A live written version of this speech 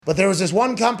But there was this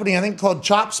one company, I think, called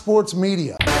Chop Sports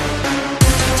Media.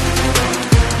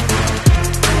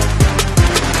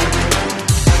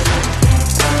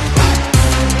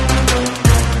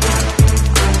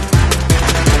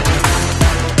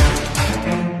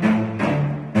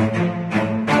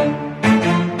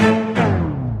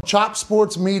 Chop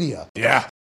Sports Media. Yeah.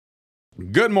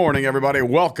 Good morning, everybody.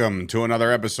 Welcome to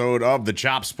another episode of the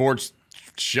Chop Sports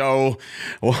Show.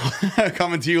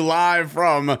 Coming to you live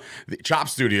from the Chop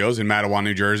Studios in Matawan,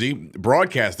 New Jersey.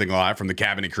 Broadcasting live from the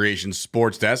Cabinet Creations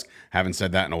Sports Desk. Haven't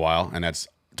said that in a while, and that's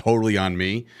totally on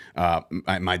me.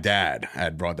 My dad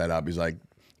had brought that up. He's like,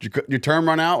 your term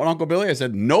run out with Uncle Billy? I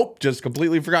said, nope, just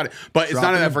completely forgot it. But it's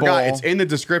not that I forgot. It's in the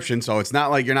description, so it's not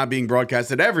like you're not being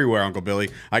broadcasted everywhere, Uncle Billy.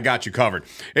 I got you covered.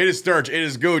 It is Sturge. It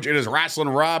is Gooch. It is Wrestling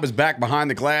Rob is back behind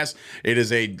the glass. It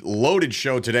is a loaded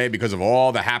show today because of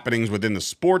all the happenings within the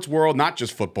sports world, not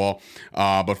just football.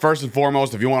 But first and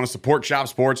foremost, if you want to support Chop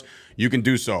Sports, you can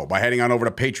do so by heading on over to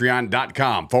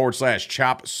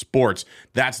patreon.com/Chop Sports.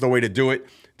 That's the way to do it.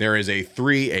 There is a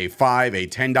 $3, a $5, a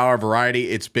 $10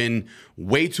 variety. It's been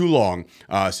way too long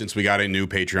since we got a new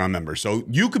Patreon member. So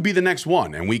you could be the next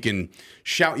one, and we can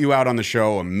shout you out on the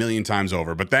show a million times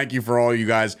over. But thank you for all you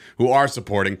guys who are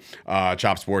supporting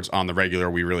Chop Sports on the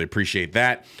regular. We really appreciate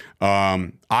that.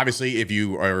 Obviously, if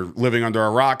you are living under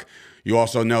a rock, you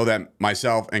also know that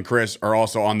myself and Chris are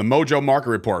also on the Mojo Market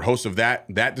Report, hosts of that.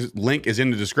 That link is in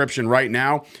the description right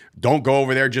now. Don't go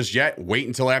over there just yet. Wait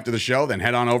until after the show, then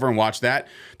head on over and watch that.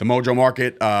 The Mojo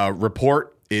Market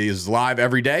Report is live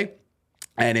every day,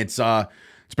 and it's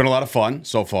been a lot of fun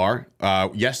so far.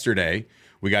 Yesterday,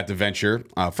 we got to venture.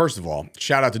 First of all,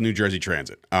 shout out to New Jersey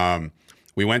Transit.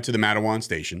 We went to the Matawan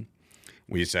station.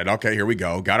 We said, okay, here we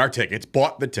go. Got our tickets,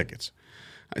 bought the tickets.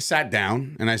 I sat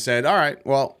down, and I said, all right,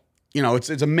 well, you know, it's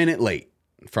a minute late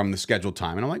from the scheduled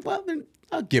time. And I'm like, well, then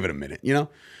I'll give it a minute, you know.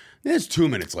 It's 2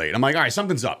 minutes late. I'm like, all right,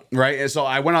 something's up, right? And so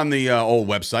I went on the old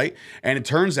website, and it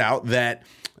turns out that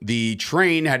the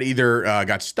train had either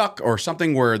got stuck or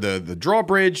something where the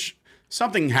drawbridge,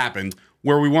 something happened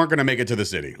where we weren't going to make it to the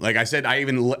city. Like I said, I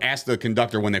even asked the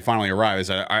conductor when they finally arrived, I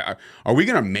said, are we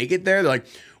going to make it there? They're like,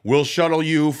 we'll shuttle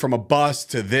you from a bus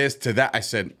to this, to that. I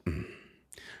said,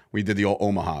 We did the old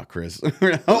Omaha, Chris.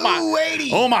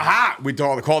 Omaha. We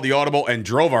called the audible and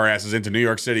drove our asses into New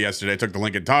York City yesterday. Took the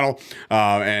Lincoln Tunnel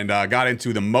and got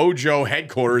into the Mojo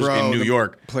headquarters in New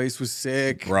York. Place was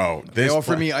sick. Bro. They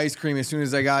offered me ice cream as soon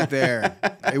as I got there.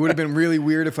 It would have been really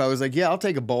weird if I was like, yeah, I'll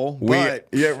take a bowl.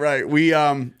 Yeah, right. We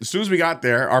as soon as we got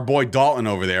there, our boy Dalton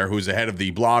over there, who's the head of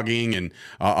the blogging and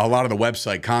a lot of the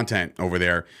website content over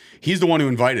there, he's the one who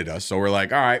invited us. So we're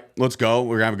like, all right, let's go.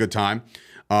 We're going to have a good time.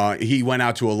 He went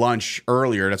out to a lunch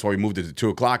earlier. That's why we moved it to 2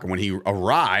 o'clock. And when he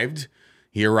arrived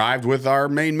with our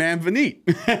main man, Vineet.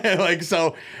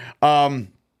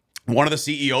 One of the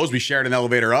CEOs, we shared an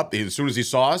elevator up. As soon as he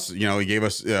saw us, you know, he gave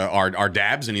us our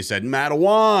dabs and he said,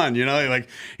 Matawan, you know,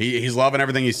 he's loving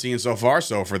everything he's seeing so far.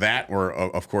 So for that, we're,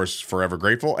 of course, forever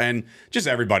grateful. And just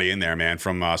everybody in there, man,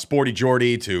 from Sporty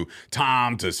Jordy to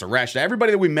Tom to Suresh, to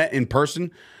everybody that we met in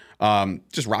person.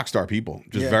 Just rock star people,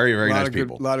 just very, very nice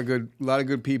people. A lot of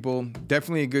good people.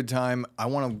 Definitely a good time. I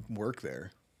want to work there.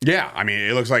 Yeah, I mean,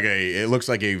 it looks like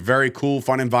a very cool,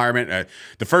 fun environment.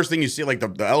 The first thing you see, like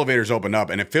the elevators open up,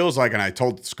 and it feels like, and I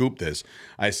told Scoop this,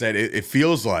 I said it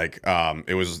feels like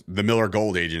it was the Miller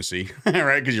Gold Agency,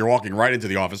 right? Because you're walking right into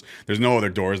the office. There's no other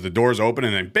doors. The doors open,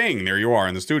 and then bing, there you are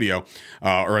in the studio,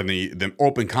 or in the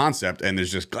open concept, and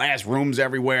there's just glass rooms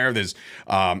everywhere. There's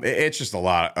it's just a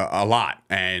lot,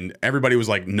 and everybody was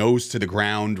like nose to the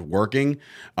ground working.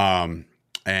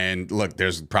 And look,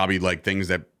 there's probably like things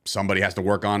that somebody has to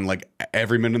work on like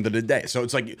every minute of the day. So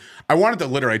it's like, I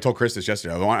told Chris this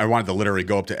yesterday. I wanted to literally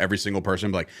go up to every single person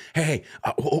and be like, hey,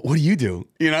 what do you do?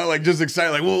 You know, like just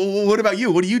excited. Like, well, what about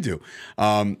you? What do you do?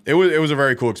 It was a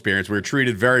very cool experience. We were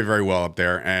treated very, very well up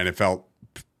there and it felt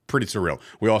pretty surreal.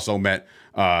 We also met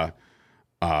Bart.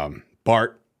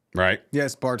 Right?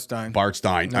 Yes, Bart Stein.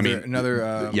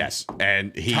 Another yes.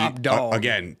 And he, top dog.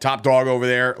 Again, top dog over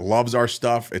there, loves our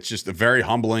stuff. It's just a very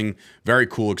humbling, very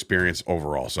cool experience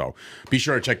overall. So be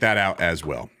sure to check that out as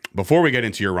well. Before we get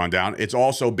into your rundown, it's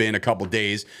also been a couple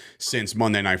days since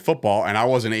Monday Night Football, and I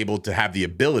wasn't able to have the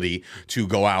ability to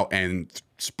go out and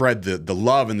spread the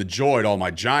love and the joy to all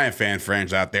my Giant fan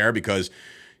friends out there because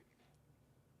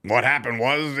what happened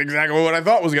was exactly what I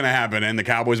thought was going to happen. And the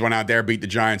Cowboys went out there, beat the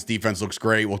Giants. Defense looks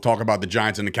great. We'll talk about the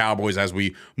Giants and the Cowboys as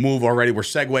we move already. We're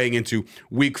segueing into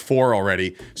week 4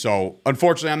 already. So,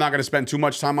 unfortunately, I'm not going to spend too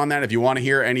much time on that. If you want to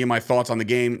hear any of my thoughts on the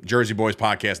game, Jersey Boys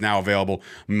podcast now available.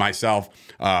 Myself,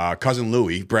 cousin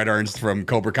Louie, Brett Ernst from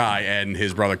Cobra Kai, and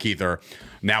his brother Keith are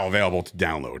now available to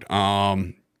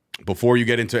download. Before you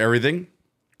get into everything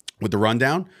with the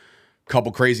rundown, a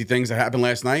couple crazy things that happened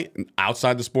last night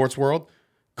outside the sports world.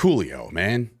 Coolio,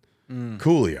 man.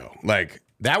 Coolio. Like,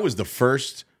 that was the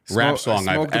first rap song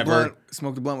I've ever...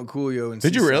 Smoked a blunt with Coolio.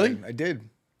 Did you really? I did.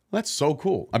 That's so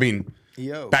cool. I mean,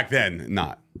 back then,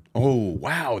 not. Oh,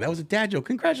 wow. That was a dad joke.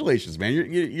 Congratulations, man.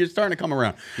 You're starting to come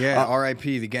around. Yeah,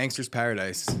 R.I.P. The Gangster's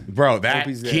Paradise. Bro, that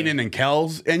Keenan and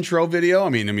Kel's intro video, I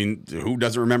mean, who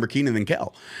doesn't remember Keenan and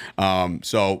Kel?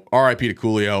 So, R.I.P. to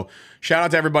Coolio. Shout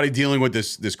out to everybody dealing with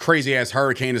this crazy-ass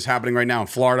hurricane that's happening right now in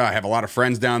Florida. I have a lot of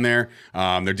friends down there.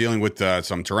 They're dealing with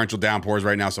some torrential downpours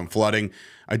right now, some flooding.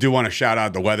 I do want to shout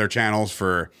out the weather channels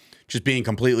for just being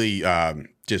completely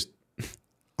just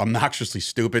obnoxiously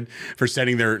stupid for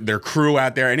sending their crew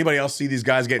out there. Anybody else see these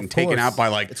guys getting taken out by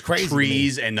like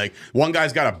trees? And like one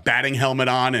guy's got a batting helmet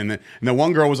on, and the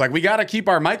one girl was like, "We got to keep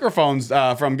our microphones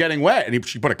from getting wet," and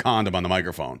she put a condom on the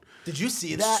microphone. Did you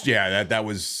see that? Yeah, that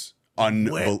was. Are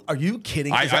you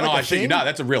kidding? I know. I shit you not.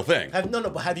 That's a real thing.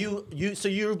 But have you? So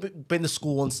you've been to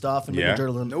school and stuff and been Yeah. to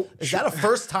journalism. Nope. Is that a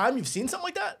first time you've seen something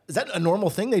like that? Is that a normal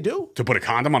thing they do? To put a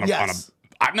condom on a. Yes.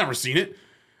 I've never seen it.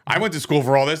 I went to school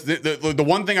for all this. The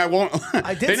one thing I won't,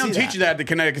 they don't teach you that at the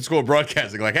Connecticut School of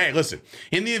Broadcasting. Like, hey, listen,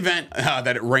 in the event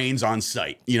that it rains on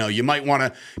site, you might want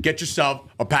to get yourself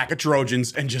a pack of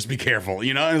Trojans and just be careful. And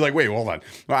it's like, wait, hold on.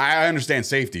 Well, I understand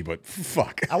safety, but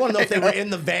fuck. I want to know if they were in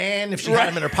the van, if she had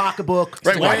them in her pocketbook.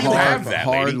 Right, why do you have that,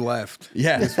 Hard lady? left.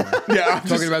 Yeah. Yeah. I'm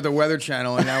Talking about the Weather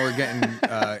Channel, and now we're getting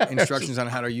instructions on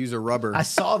how to use a rubber. I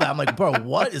saw that. I'm like, bro,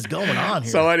 what is going on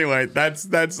here? So anyway,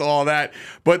 that's all that.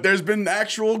 But there's been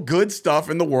actual good stuff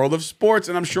in the world of sports,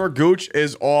 and I'm sure Gooch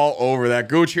is all over that.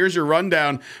 Gooch, here's your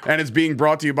rundown, and it's being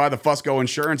brought to you by the Fusco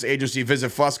Insurance Agency.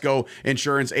 Visit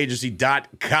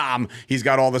FuscoInsuranceAgency.com. He's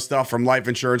got all the stuff from life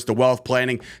insurance to wealth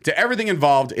planning to everything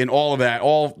involved in all of that,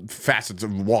 all facets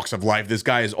of walks of life. This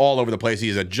guy is all over the place. He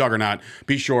is a juggernaut.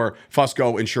 Be sure,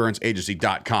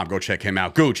 FuscoInsuranceAgency.com. Go check him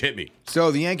out. Gooch, hit me.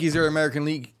 So the Yankees are American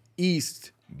League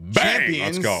East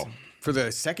champions. Let's go. For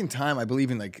the second time, I believe,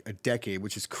 in like a decade,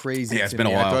 which is crazy. Yeah, it's to been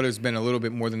me. a while. I thought it's been a little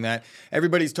bit more than that.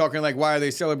 Everybody's talking like, why are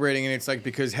they celebrating? And it's like,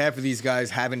 because half of these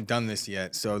guys haven't done this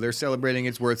yet. So they're celebrating.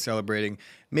 It's worth celebrating.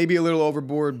 Maybe a little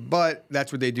overboard, but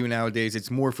that's what they do nowadays.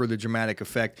 It's more for the dramatic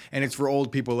effect. And it's for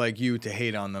old people like you to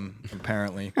hate on them,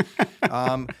 apparently.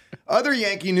 Other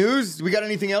Yankee news. We got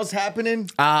anything else happening?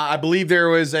 I believe there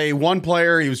was one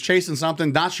player. He was chasing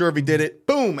something. Not sure if he did it.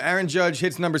 Boom. Aaron Judge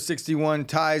hits number 61,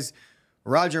 ties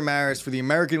Roger Maris for the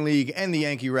American League and the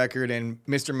Yankee record, and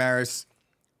Mr. Maris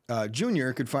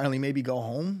Jr. could finally maybe go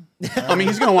home. I mean,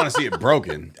 he's going to want to see it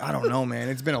broken. I don't know, man.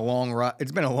 It's been a long ride.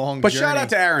 It's been a long But journey. shout out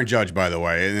to Aaron Judge, by the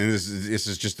way. And this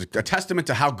is just a testament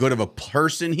to how good of a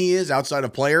person he is outside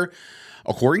of player.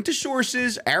 According to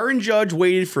sources, Aaron Judge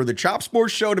waited for the Chop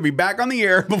Sports show to be back on the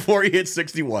air before he hit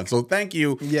 61. So thank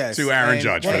you to Aaron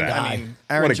Judge for that. I mean,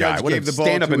 Aaron What a guy. Judge What a gave the ball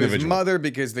stand-up to his individual. mother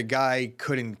because the guy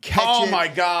couldn't catch it. Oh, my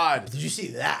God. Did you see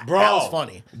that? Bro. That was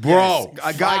funny. Bro.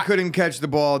 A guy couldn't catch the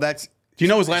ball. That's Do you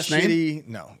know his last name? shitty.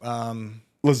 No.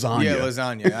 Lasagna. Yeah,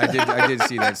 lasagna. I did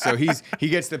see that. So he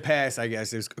gets the pass, I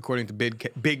guess, is according to Big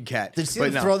Cat. Did you see But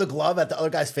him no. throw the glove at the other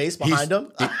guy's face behind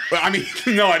him? I mean,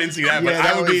 no, I didn't see that, but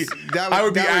Yeah, I would be that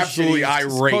was absolutely shitty.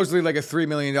 irate. Supposedly like a $3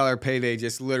 million payday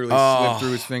just literally slipped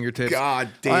through his fingertips. God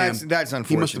Oh, damn. that's unfortunate.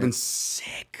 He must have been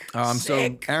sick.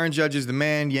 So Aaron Judge is the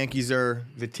man. Yankees are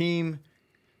the team.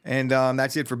 And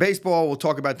that's it for baseball. We'll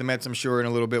talk about the Mets, I'm sure, in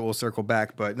a little bit. We'll circle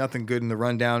back, but nothing good in the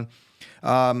rundown.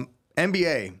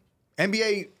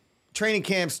 NBA training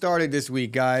camp started this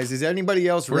week, guys. Is anybody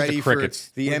else Where's ready the for crickets?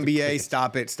 the NBA?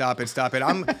 Stop it.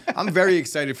 I'm very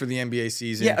excited for the NBA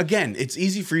season. Yeah, again, it's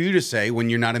easy for you to say when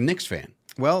you're not a Knicks fan.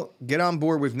 Well, get on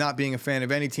board with not being a fan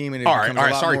of any team, and it All right, becomes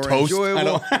a lot sorry, more Toast.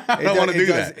 enjoyable. I don't wanna do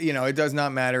does, that. It does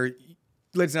not matter.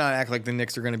 Let's not act like the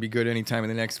Knicks are going to be good anytime in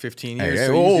the next 15 years. Hey,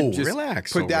 so you can just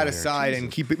relax put over that there. aside and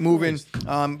Jesus keep it moving.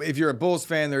 If you're a Bulls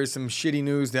fan, there is some shitty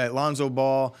news that Lonzo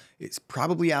Ball is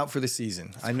probably out for the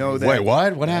season. I know that. Wait,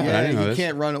 what? What happened? Yeah, I didn't know he this.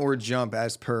 can't run or jump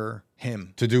as per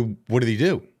him. To do, what did he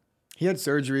do? He had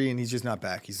surgery and he's just not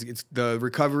back. The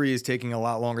recovery is taking a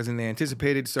lot longer than they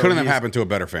anticipated. So Couldn't have happened to a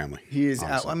better family. He is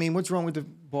honestly. out. I mean, what's wrong with the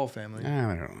Ball family?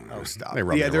 I don't know. Oh, stop. They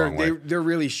rub me the wrong way. They're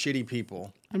really shitty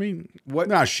people. I mean, what?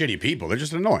 Not shitty people. They're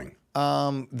just annoying.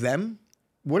 Them?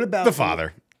 What about The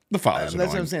father. The father's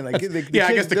That's what I'm annoying. saying. Like, Yeah,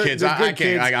 I guess the they're- kids. they're I good can't.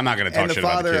 kids. I'm not going to talk And the shit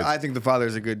about the father, kids. I think the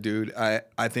father's a good dude. I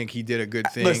think he did a good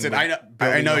thing. Listen, with I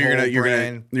building know the you're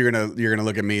whole gonna brand.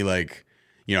 look at me like,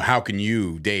 you know, how can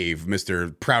you, Dave,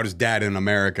 Mr. Proudest Dad in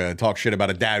America, talk shit about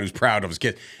a dad who's proud of his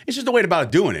kids? It's just a way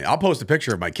about doing it. I'll post a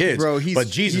picture of my kids, Bro, but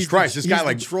Jesus Christ, this guy he's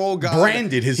like the troll god.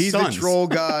 branded his He's sons. the troll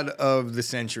god of the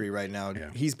century right now.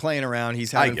 He's playing around.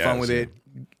 He's having fun guess, with yeah. it.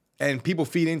 And people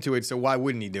feed into it, so why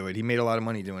wouldn't he do it? He made a lot of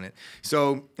money doing it.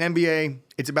 So NBA,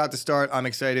 it's about to start. I'm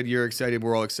excited. You're excited.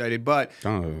 We're all excited. But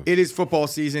it is football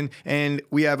season, and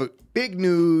we have a big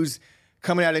news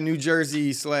coming out of New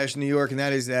Jersey / New York, and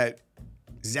that is that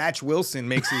Zach Wilson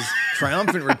makes his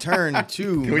triumphant return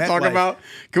to Can we talk MetLife. about?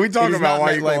 Can we talk It is about not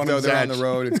why you MetLife, calling though. him They're on Zach? the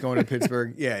road. It's going to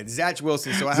Pittsburgh. Yeah, it's Zach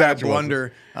Wilson. So I Zach had a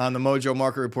blunder on the Mojo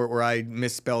Market Report where I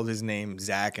misspelled his name,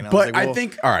 Zach. And I was But like, I well,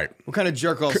 think, all right. what kind of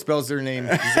jerk off spells their name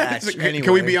Zach? Anyway.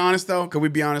 Can we be honest though? Can we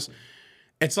be honest?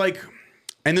 It's like,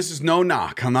 and this is no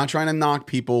knock. I'm not trying to knock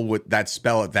people with that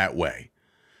spell it that way,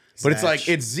 but it's like Zach.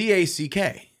 it's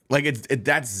ZACK. Like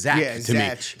that's Zach Yeah, to me.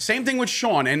 Zach. Same thing with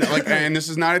Sean, and like, and this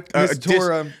is not a Miss diss.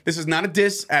 Tora. This is not a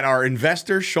diss at our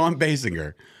investor Sean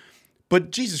Basinger.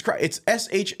 But Jesus Christ,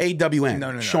 it's SHAWN.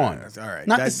 No, Sean. All right.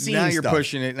 Not the scene Now you're stuff.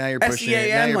 pushing it. Now you're pushing it. Now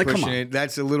SEAN? you're Like, come pushing on. it.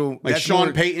 That's a little Like that's Sean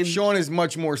more- Payton? Sean is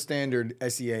much more standard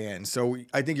SEAN. So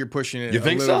I think you're pushing it You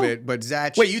think a little so? bit. But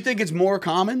Zach, Wait, you think it's more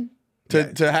common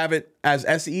to have it as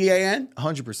SEAN?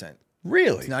 100%.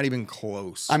 Really? It's not even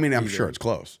close. I mean, I'm either. sure it's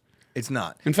close. It's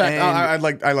not. In fact, And- I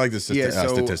like the so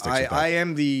statistics. I, with that. I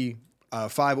am the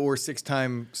 5 or 6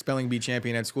 time spelling bee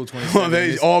champion at school 27. Well,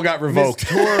 they all got revoked.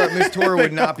 Miss Tora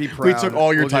would not be proud. We took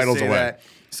all your We'll just titles say away. that.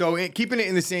 So keeping it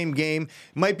in the same game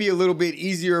might be a little bit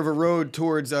easier of a road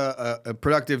towards a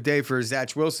productive day for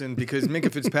Zach Wilson because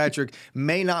Minkah Fitzpatrick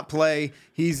may not play.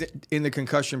 He's in the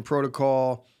concussion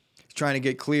protocol. He's trying to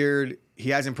get cleared. He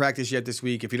hasn't practiced yet this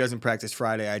week. If he doesn't practice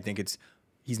Friday, I think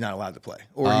he's not allowed to play,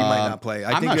 or he might not play.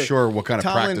 I'm not sure what kind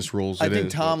of practice rules I it think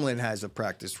is, but- Tomlin has a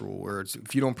practice rule where it's,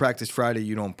 if you don't practice Friday,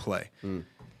 you don't play.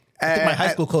 I think my high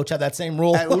school coach had that same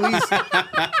rule. At least.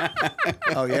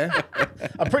 Oh yeah.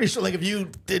 I'm pretty sure, like, if you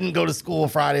didn't go to school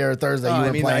Friday or Thursday, you I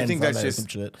were mean, playing I think Sunday that's or just some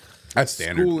shit. That's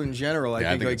standard. School in general, I Yeah, I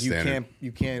think think like it's standard.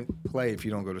 you can't play if you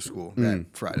don't go to school that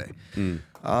Friday.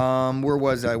 Where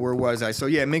was I? So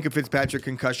yeah, Minkah Fitzpatrick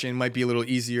concussion might be a little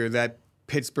easier. That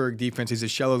Pittsburgh defense is a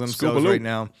shell of themselves Scoobaloo. right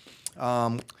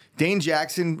now. Dane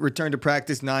Jackson returned to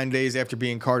practice 9 days after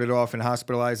being carted off and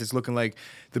hospitalized. It's looking like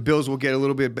the Bills will get a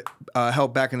little bit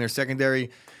help back in their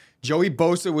secondary. Joey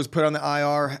Bosa was put on the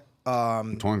IR.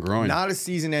 Torn groin. Not a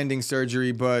season-ending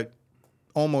surgery, but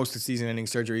almost a season-ending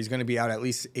surgery. He's going to be out at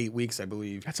least 8 weeks, I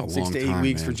believe. That's a 6 long to 8 time,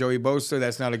 weeks man. for Joey Bosa.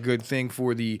 That's not a good thing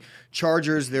for the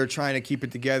Chargers. They're trying to keep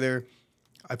it together.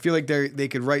 I feel like they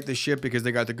could right the ship because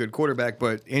they got the good quarterback,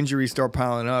 but injuries start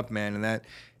piling up, man, and that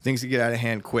things could get out of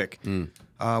hand quick.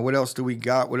 What else do we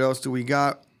got?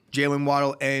 Jalen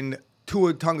Waddle and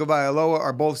Tua Tagovailoa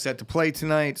are both set to play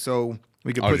tonight, so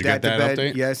we could Oh, put did you that get to that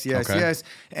bed. update? Yes. Okay.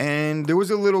 And there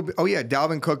was a little bit. Oh yeah,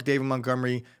 Dalvin Cook, David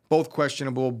Montgomery, both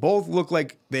questionable. Both look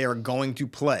like they are going to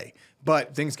play,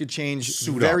 but things could change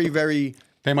very, up. very.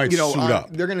 They might suit up.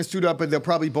 They're going to suit up, but they'll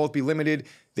probably both be limited.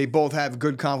 They both have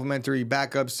good complementary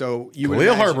backups, so you would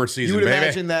Khalil imagine, Herbert season, you would baby.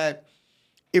 imagine that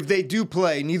if they do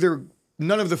play,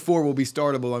 none of the 4 will be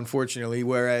startable, unfortunately.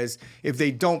 Whereas if they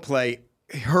don't play,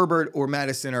 Herbert or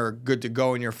Madison are good to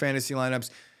go in your fantasy lineups.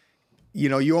 You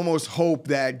know, you almost hope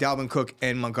that Dalvin Cook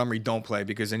and Montgomery don't play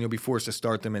because then you'll be forced to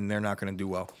start them and they're not going to do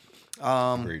well.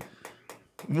 Agreed.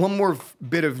 One more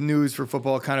bit of news for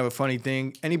football, kind of a funny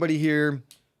thing. Anybody here,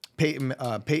 Peyton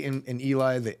and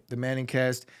Eli, the Manning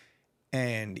cast,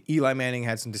 and Eli Manning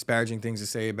had some disparaging things to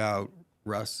say about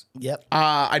Russ. Yep.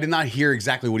 I did not hear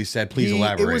exactly what he said. Please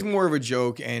elaborate. It was more of a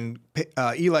joke, and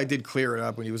Eli did clear it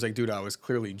up when he was like, dude, I was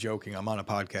clearly joking. I'm on a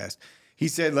podcast. He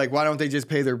said, like, why don't they just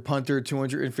pay their punter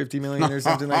 $250 million or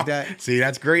something like that? See,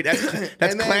 that's great. That's And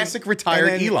then- classic retired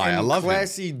and then- Eli. I and love him.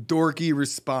 classy, dorky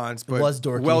response, but was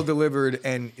dorky. well delivered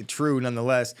and true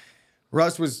nonetheless.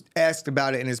 Russ was asked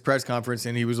about it in his press conference,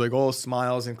 and he was like all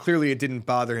smiles, and clearly it didn't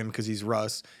bother him because he's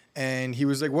Russ. And he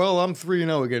was like, well, I'm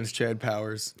 3-0 against Chad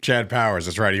Powers. Chad Powers.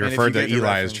 That's right. He And if referred you to get the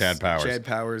Eli as reference, Chad Powers. Chad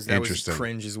Powers, that was Interesting.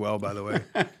 cringe as well, by the way.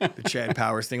 The Chad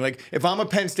Powers thing. Like, if I'm a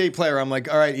Penn State player, I'm like,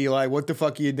 all right, Eli, what the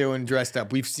fuck are you doing dressed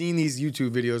up? We've seen these YouTube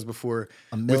videos before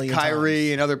with million Kyrie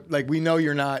times. and other. Like, we know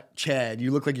you're not Chad.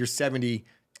 You look like you're 70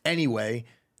 anyway.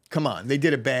 Come on, they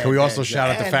did a bad. Can we also bad shout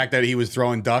out the And- fact that he was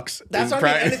throwing ducks? That's what I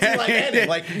mean. And it's Eli Manning.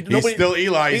 Like, he's still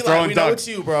Eli. He's throwing we know ducks. it's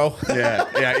you, bro.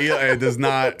 Yeah. Eli, it is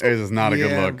not a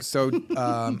good look. So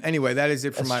anyway, that is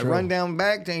it for my true. rundown.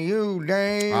 Back to you,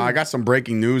 Dave. I got some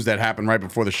breaking news that happened right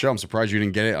before the show. I'm surprised you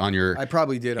didn't get it on your. I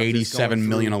probably did. I'm just 87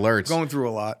 million alerts. Going through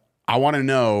a lot. I want to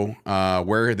know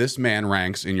where this man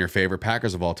ranks in your favorite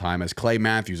Packers of all time as Clay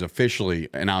Matthews officially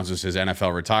announces his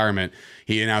NFL retirement.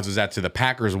 He announces that to the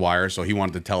Packers Wire, so he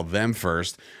wanted to tell them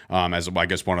first as I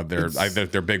guess one of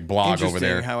their big blog over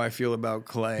there. How I feel about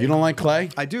Clay. You don't like Clay?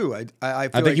 I do. I I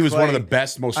feel think he was one of Clay- the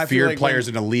best, most I feel feared like players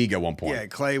in the league at one point. Yeah,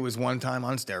 Clay was one time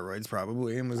on steroids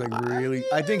probably and was like really.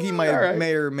 I think he may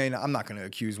or may not. I'm not going to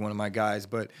accuse one of my guys,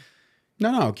 but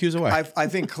No, accuse away. I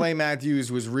think Clay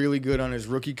Matthews was really good on his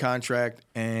rookie contract,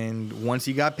 and once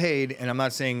he got paid, and I'm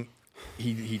not saying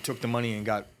he took the money and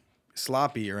got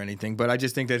sloppy or anything, but I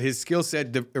just think that his skill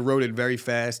set eroded very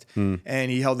fast,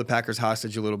 and he held the Packers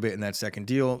hostage a little bit in that second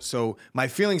deal. So my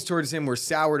feelings towards him were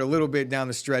soured a little bit down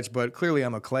the stretch, but clearly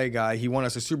I'm a Clay guy. He won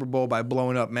us a Super Bowl by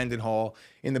blowing up Mendenhall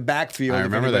in the backfield. I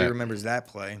remember if anybody that. remembers that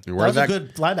play. That was a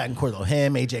good linebacking core, though.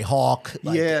 Him, AJ Hawk.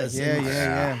 Like,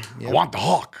 Yeah. I want the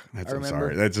Hawk. I'm remember.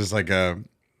 sorry. That's just like a.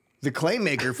 The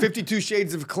Claymaker, 52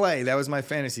 Shades of Clay. That was my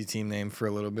fantasy team name for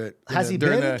a little bit. Has he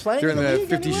during been playing during in the the league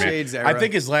 50 anywhere? Shades era? I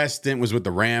think his last stint was with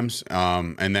the Rams,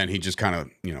 and then he just kind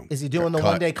of, Is he doing the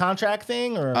cut. 1 day contract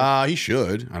thing? Or He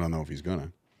should. I don't know if he's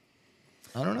gonna.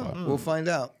 I don't know. We'll find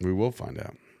out. We will find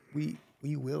out. We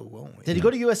will, won't we? did he go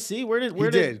to USC? Where did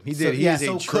He So, did. He yeah, is a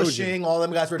so Trojan. Cushing, all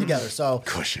them guys were together. So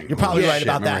Cushing. You're probably Oh, right shit.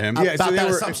 about that. Remember him? Yeah, so About they that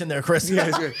were- assumption there, Chris.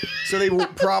 So they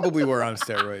probably were on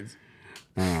steroids.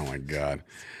 Oh my god.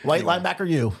 White linebacker,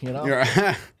 you know.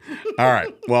 All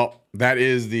right. Well, that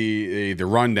is the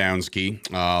rundown ski.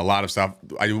 A lot of stuff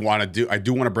I do want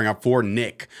to bring up for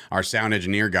Nick, our sound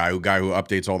engineer guy who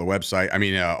updates all the website. I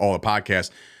mean, all the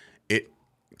podcasts.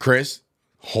 Chris,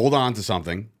 hold on to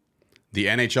something. The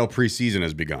NHL preseason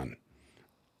has begun.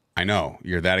 I know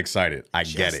you're that excited. I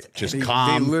get it. Just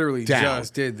calm. They literally down.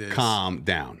 just did this. Calm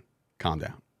down. Calm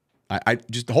down. I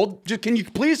just hold. Can you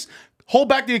please hold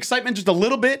back the excitement just a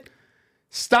little bit?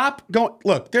 Stop going.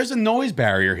 Look, there's a noise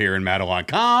barrier here in Matawan.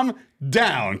 Calm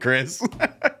down, Chris.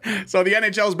 So the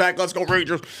NHL's back. Let's go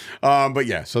Rangers. But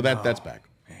yeah, so that's back.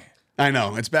 I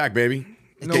know it's back, baby.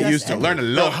 Get used to it. Learn to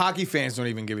No, love. hockey fans don't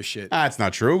even give a shit. That's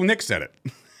not true. Nick said it.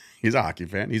 He's a hockey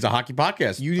fan. He's a hockey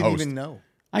podcast. You didn't host. even know.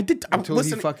 I did. I'm Until he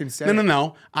listening. fucking said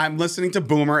No. I'm listening to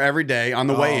Boomer every day on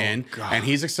the way in, God. and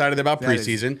he's excited about That is-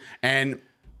 preseason. And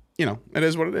you know, it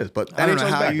is what it is. But I don't know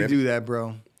NHL's how back, you baby. do that,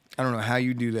 bro. I don't know how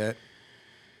you do that.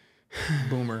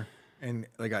 Boomer and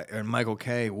and Michael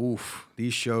K. Woof.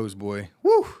 These shows, boy.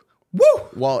 Woo. Woo.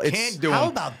 Well, it's Can't do How 'em.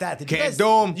 about that? Did Can't you guys, do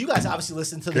 'em. You guys obviously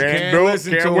listened to the can't Can't do it.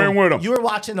 listen Can't to win him. with him. You were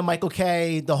watching the Michael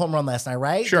K. the home run last night,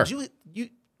 right? Sure. Did you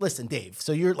listen, Dave.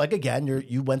 So you're like again,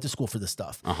 you went to school for this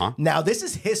stuff. Uh-huh. Now this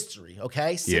is history,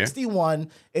 okay? 61.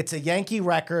 It's a Yankee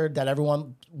record that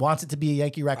everyone wants it to be a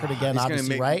Yankee record again, He's gonna obviously,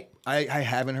 make- right? I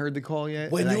haven't heard the call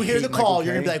yet. When and you I hear hate the Michael call,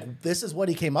 you're K. gonna be like, "This is what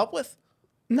he came up with."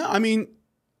 No, I mean,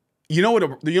 you know what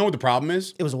the problem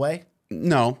is? It was away.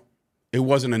 No, it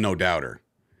wasn't a no doubter.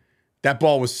 That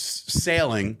ball was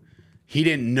sailing. He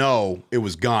didn't know it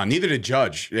was gone. Neither did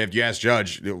Judge. If you ask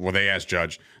Judge, well, they asked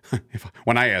Judge.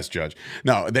 When I asked Judge,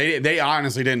 no, they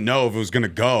honestly didn't know if it was gonna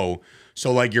go.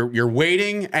 So like you're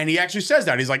waiting, and he actually says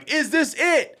that he's like, "Is this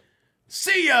it?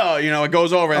 See ya." You know, it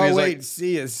goes over, and Oh he's wait, like,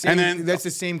 see ya. and then- that's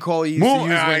the same call he used Move-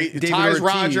 to use when David ties Ortiz.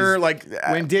 Roger, like,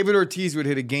 when David Ortiz would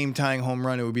hit a game-tying home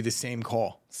run, it would be the same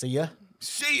call. See ya.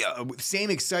 See ya. Same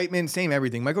excitement, same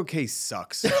everything. Michael K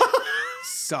sucks.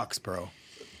 Sucks, bro.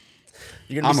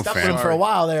 You're gonna I'm be a stuck with fan. him for a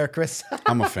while there, Chris.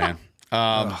 I'm a fan.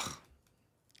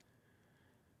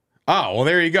 Oh, well,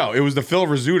 there you go. It was the Phil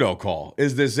Rizzuto call.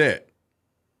 Is this it?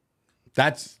 Yeah.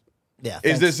 Is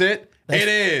thanks. this it? Thanks. It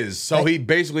is. So Thank- he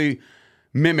basically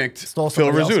mimicked Stole Phil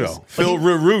somebody else's. Rizzuto. But Phil he-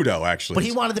 Rizzuto, actually. but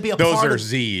he wanted to be a Those part are of-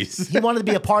 Z's. He wanted to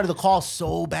be a part of the call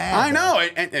so bad. I know,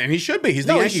 and he should be. He's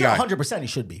the No, he Yankee should. guy. 100% he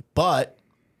should be, but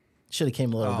should have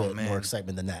came a little Oh, bit man. more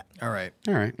excitement than that. All right.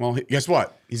 All right. Well, guess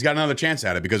what? He's got another chance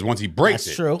at it because once he breaks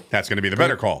That's it, true. that's going to be the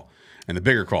better call and the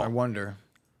bigger I call. wonder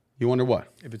You wonder what?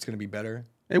 if it's going to be better.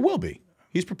 It will be.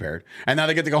 He's prepared. And now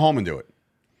they get to go home and do it.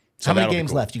 So How many that'll be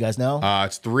games cool. left? You guys know?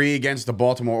 It's 3 against the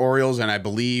Baltimore Orioles, and I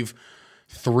believe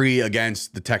 3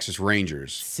 against the Texas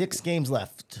Rangers. 6 games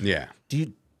left. Yeah. Do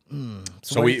you?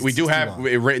 So we do have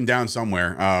it written down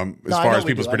somewhere as I far know as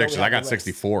we people's do. I know we predictions. have I got the list.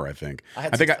 64, I think. I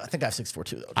think I think I have 6-4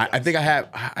 too though. I think I have.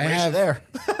 I Race have. there.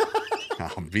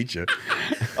 I'll beat you.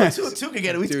 Two can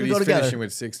get it. We Dude, go he's together. finishing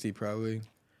with 60 probably.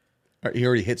 He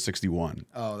already hit 61.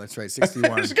 Oh, that's right, I'm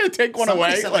 61. just gonna take one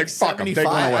Somebody away. said, Like fuck, I'm taking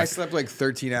one 75. away. I slept like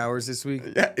 13 hours this week.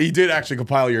 Yeah, he did actually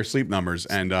compile your sleep numbers,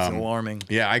 and It's alarming.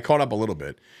 Yeah, I caught up a little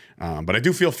bit, but I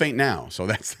do feel faint now, so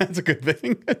that's a good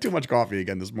thing. Too much coffee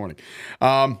again this morning.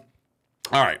 All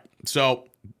right, so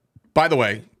by the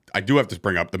way, I do have to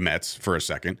bring up the Mets for a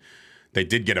second. They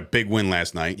did get a big win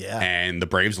last night, Yeah. and the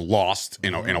Braves lost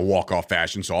in a walk-off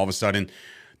fashion. So all of a sudden,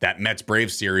 that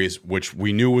Mets-Braves series, which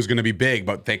we knew was going to be big,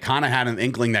 but they kind of had an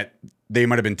inkling that they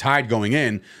might have been tied going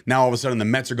in. Now all of a sudden, the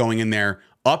Mets are going in there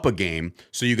up a game,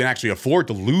 so you can actually afford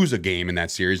to lose a game in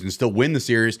that series and still win the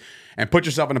series and put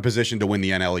yourself in a position to win the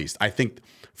NL East. I think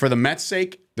for the Mets'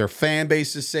 sake, their fan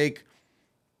base's sake,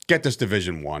 get this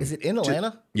Division One. Is it in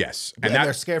Atlanta? Yes. And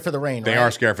they're scared for the rain, They right? are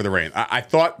scared for the rain. I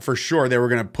thought for sure they were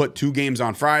going to put 2 games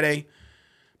on Friday,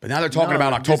 but now they're talking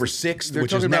about October 6th, They're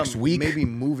which is talking next about week. maybe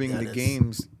moving the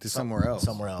games to somewhere else.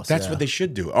 Somewhere else. That's yeah. what they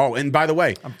should do. Oh, and by the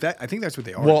way, I think that's what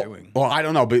they are well, doing. I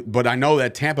don't know, but I know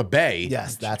that Tampa Bay.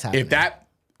 Yes, that's happening. If that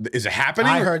is it happening?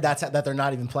 I heard that they're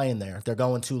not even playing there. They're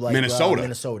going to like Minnesota.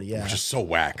 Minnesota, yeah. Which is so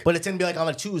whack. But it's gonna be like on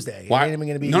a Tuesday. Why? It ain't even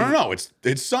gonna be. No.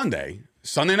 It's Sunday.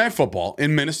 Sunday Night Football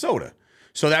in Minnesota.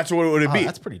 So that's what it would be.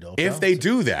 That's pretty dope, If though. they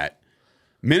do that,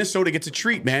 Minnesota gets a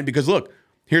treat, man. Because look,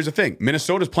 here's the thing: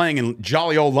 Minnesota's playing in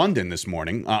jolly old London this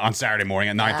morning on Saturday morning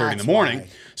at 9:30 in the That's morning. why.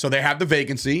 So they have the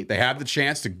vacancy. They have the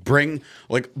chance to bring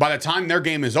by the time their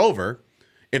game is over,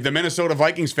 if the Minnesota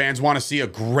Vikings fans want to see a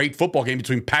great football game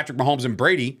between Patrick Mahomes and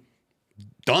Brady.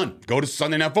 Done. Go to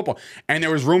Sunday Night Football. And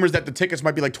there was rumors that the tickets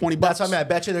might be like $20. That's what I mean. I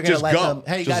bet you they're gonna Just let go. them.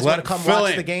 Hey, you Just guys let- want to come fill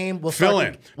watch in. the game? We'll fill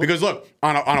start in. Because look,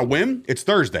 on a whim, it's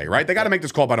Thursday, right? They got to make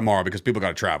this call by tomorrow because people got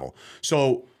to travel.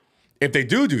 So if they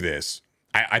do this,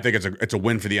 I think it's a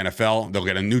win for the NFL. They'll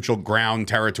get a neutral ground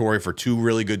territory for 2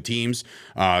 really good teams.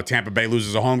 Tampa Bay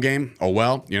loses a home game. Oh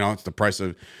well, it's the price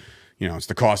of. It's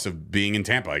the cost of being in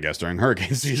Tampa, I guess, during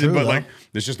hurricane season. true, But though. like,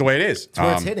 it's just the way it is. It's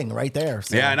where it's hitting right there.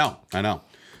 So. Yeah, I know.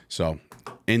 So,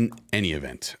 in any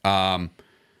event,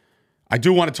 I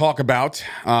do want to talk about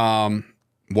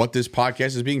what this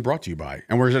podcast is being brought to you by.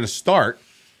 And we're going to start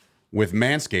with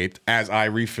Manscaped as I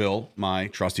refill my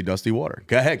trusty dusty water.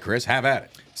 Go ahead, Chris. Have at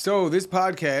it. So this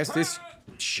podcast, this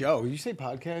show, did you say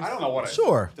podcast? I don't know what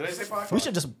Sure. Did I say podcast? We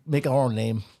should just make our own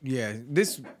name. Yeah,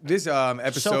 this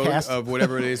episode Showcast. of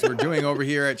whatever it is we're doing over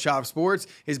here at Chop Sports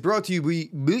is brought to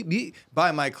you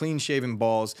by my clean shaven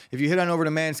balls. If you head on over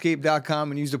to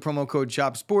manscaped.com and use the promo code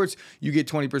Chop Sports, you get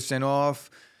 20% off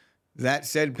that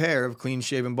said pair of clean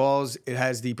shaven balls. It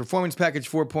has the Performance Package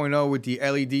 4.0 with the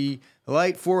LED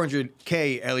light,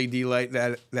 400K LED light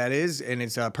that is, and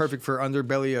it's perfect for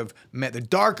underbelly of man, the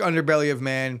dark underbelly of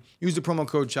man. Use the promo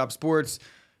code Chop Sports,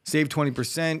 save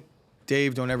 20%.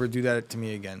 Dave, don't ever do that to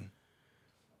me again.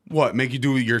 What, make you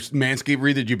do your Manscaped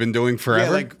read that you've been doing forever? Yeah,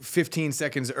 like 15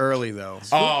 seconds early though.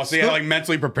 oh, so you had to like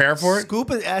mentally prepare for it? Scoop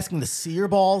is asking to see your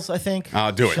balls, I think.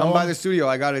 Do it. Come by the studio.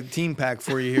 I got a team pack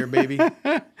for you here, baby.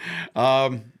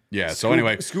 Yeah, so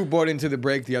anyway. Scoop bought into the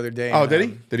break the other day. Oh, and, did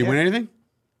he? Did he win anything?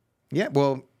 Yeah,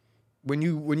 well, when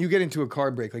you get into a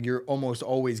card break, like you're almost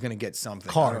always gonna get something.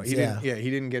 Cards, I don't know. He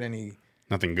didn't get any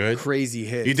Nothing good? crazy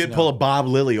hits. You did no. pull a Bob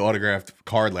Lilly autographed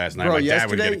card last night. Bro, My dad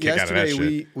would get a kick out of that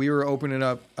yesterday shit. we were opening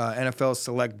up NFL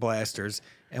Select Blasters,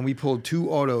 and we pulled 2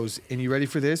 autos. And you ready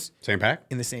for this? Same pack?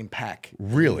 In the same pack.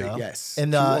 Really? Yes.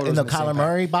 In 2 autos the same Kyler pack.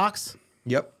 Murray box.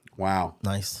 Yep. Wow.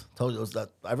 Nice. Told you it was that.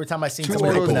 Every time I seen 2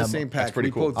 somebody autos open in the them, same pack. That's pretty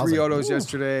we cool. pulled I was 3 like, autos ooh.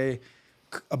 yesterday,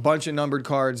 a bunch of numbered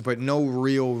cards, but no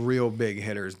real big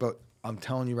hitters. But I'm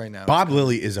telling you right now, Bob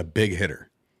Lilly is a big hitter.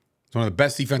 He's one of the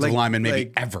best defensive Like- linemen maybe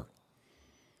like- ever.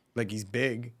 like he's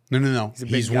big. No. He's a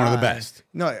He's big one of the guy. best.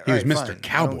 No, he was all right, Mr. fine.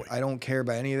 Cowboy. I don't care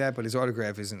about any of that, but his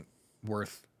autograph isn't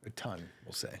worth a ton,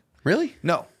 we'll say. Really?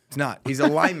 No, it's not. He's a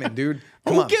lineman, dude.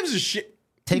 Come Who on. gives a shit?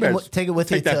 take You it, guys take it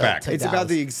with you. take that to, back. to It's about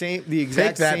Dallas. the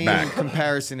exact that same back.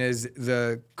 comparison as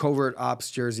the covert ops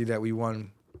jersey that we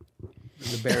won.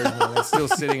 The Bears won. That's still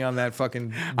sitting on that fucking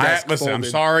desk. Listen, I'm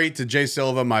folded. sorry to Jay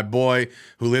Silva, my boy,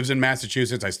 who lives in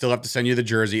Massachusetts. I still have to send you the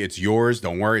jersey. It's yours.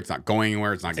 Don't worry. It's not going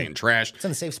anywhere. It's not getting trashed. It's in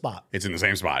a safe spot. It's in the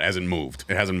same spot. It hasn't moved.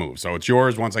 So it's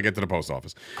yours once I get to the post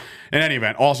office. In any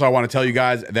event, also I want to tell you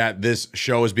guys that this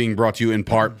show is being brought to you in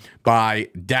part by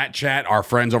Dat Chat, our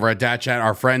friends over at Dat Chat,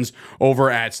 our friends over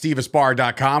at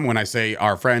SteveAspar.com. When I say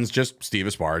our friends, just Steve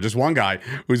Aspar, just one guy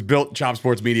who's built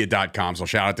ChopSportsMedia.com. So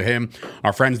shout out to him.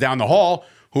 Our friends down the hall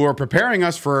who are preparing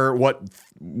us for what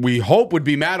we hope would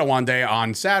be Madawan Day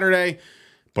on Saturday,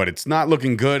 but it's not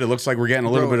looking good. It looks like we're getting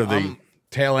a little bit of the...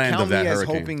 tail end Count of that me as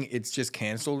hurricane. hoping it's just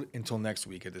canceled until next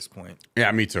week at this point.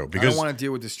 Yeah, me too. I Because don't want to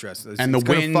deal with the stress. It's and the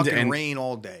gonna wind fucking and rain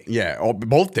all day. Yeah,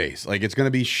 both days. Like it's going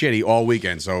to be shitty all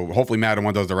weekend. So hopefully Madden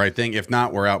One does the right thing. If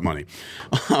not, we're out money.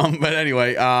 But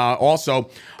anyway, also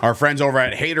our friends over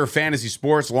at Hater Fantasy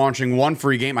Sports launching one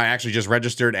free game. I actually just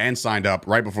registered and signed up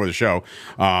right before the show,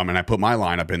 and I put my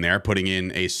lineup in there, putting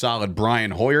in a solid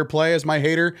Brian Hoyer play as my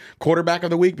Hater quarterback of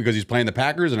the week because he's playing the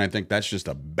Packers, and I think that's just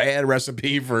a bad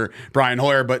recipe for Brian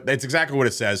Hoyer. But it's exactly what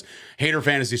it says. Hater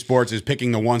Fantasy Sports is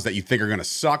picking the ones that you think are going to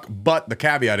suck, but the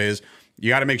caveat is you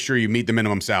got to make sure you meet the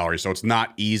minimum salary. So it's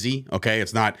not easy, okay?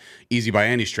 It's not easy by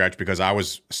any stretch because I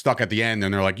was stuck at the end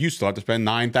and they're like, you still have to spend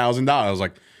 $9,000. I was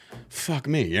like, fuck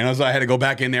me. You know, so I had to go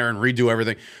back in there and redo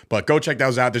everything. But go check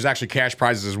those out. There's actually cash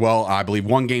prizes as well. I believe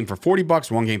one game for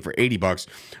 $40, one game for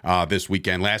 $80 this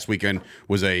weekend. Last weekend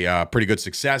was a pretty good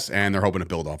success, and they're hoping to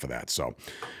build off of that. So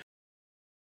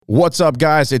what's up,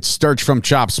 guys? It's Sturch from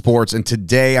Chop Sports, and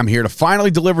today I'm here to finally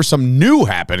deliver some new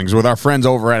happenings with our friends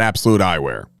over at Absolute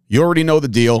Eyewear. You already know the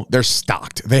deal. They're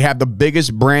stocked. They have the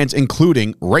biggest brands,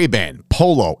 including Ray-Ban,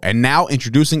 Polo, and now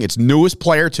introducing its newest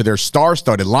player to their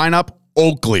star-studded lineup,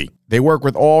 Oakley. They work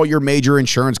with all your major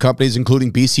insurance companies,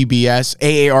 including BCBS,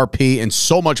 AARP, and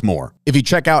so much more. If you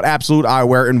check out Absolute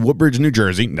Eyewear in Woodbridge, New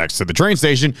Jersey, next to the train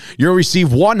station, you'll receive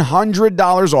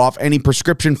 $100 off any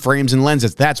prescription frames and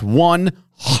lenses. That's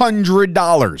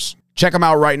 $100. Check them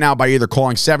out right now by either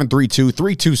calling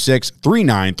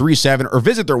 732-326-3937 or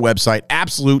visit their website,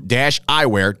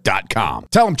 absolute-eyewear.com.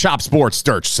 Tell them Chop Sports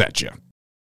Sturch sent you.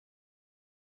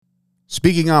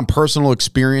 Speaking on personal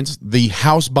experience, the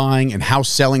house buying and house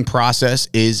selling process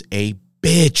is a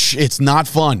bitch. It's not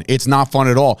fun. It's not fun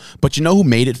at all. But you know who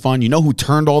made it fun? You know who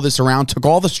turned all this around, took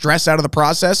all the stress out of the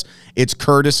process? It's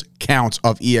Curtis Counts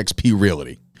of eXp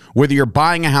Realty. Whether you're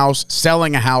buying a house,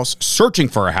 selling a house, searching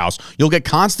for a house, you'll get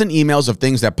constant emails of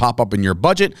things that pop up in your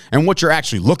budget and what you're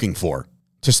actually looking for.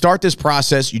 To start this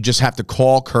process, you just have to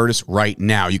call Curtis right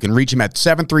now. You can reach him at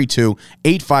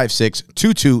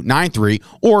 732-856-2293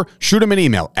 or shoot him an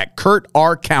email at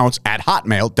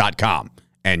kurtrcounts@hotmail.com.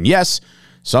 And yes,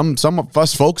 some of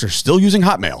us folks are still using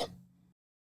Hotmail.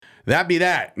 That be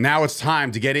that. Now it's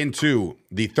time to get into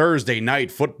the Thursday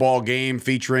night football game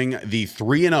featuring the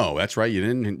 3-0. That's right. You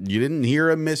didn't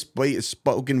hear a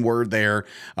misspoken word there.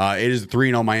 It is the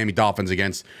 3-0 Miami Dolphins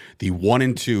against the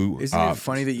 1-2. Isn't it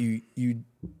funny that you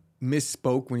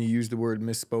misspoke when you used the word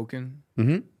misspoken?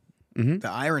 Mm-hmm. The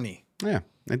irony. Yeah,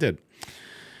 I did.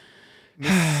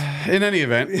 In any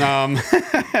event,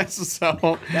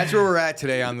 so that's where we're at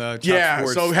today on the Chop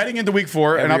Sports. So heading into week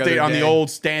 4, an update on the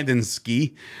old stand-and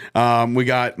ski. We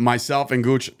got myself and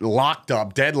Gooch locked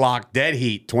up, deadlocked, dead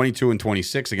heat,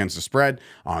 22-26 against the spread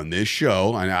on this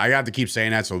show. And I have to keep saying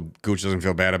that so Gooch doesn't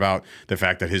feel bad about the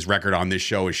fact that his record on this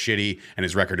show is shitty and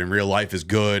his record in real life is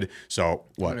good. So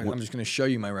what? I'm just going to show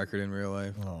you my record in real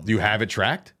life. Do you have it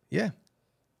tracked? Yeah.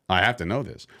 I have to know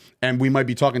this. And we might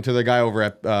be talking to the guy over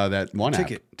at that one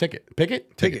app. Ticket.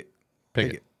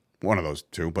 One of those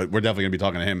two, but we're definitely going to be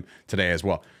talking to him today as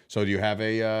well. So do you have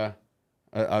a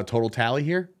total tally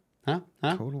here? Huh?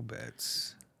 Total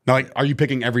bets. Now, like, are you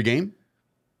picking every game?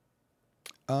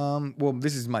 Well,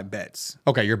 this is my bets.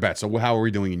 Okay, your bets. So how are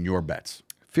we doing in your bets?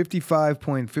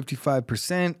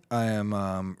 55.55%. I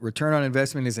am return on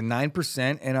investment is a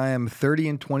 9%, and I am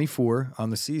 30-24 on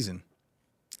the season.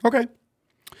 Okay.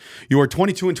 You are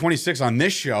 22-26 on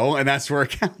this show, and that's where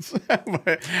it counts.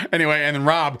 But anyway, and then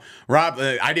Rob,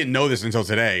 I didn't know this until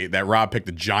today that Rob picked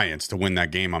the Giants to win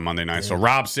that game on Monday night. Yeah. So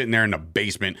Rob's sitting there in the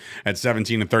basement at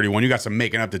 17-31. You got some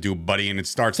making up to do, buddy, and it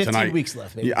starts 15 tonight. weeks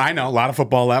left, baby. Yeah, I know, a lot of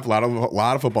football left. A lot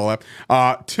of football left.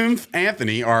 Tim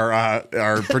Anthony, our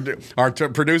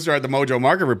producer at the Mojo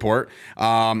Market Report,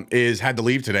 is had to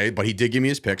leave today, but he did give me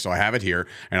his pick, so I have it here,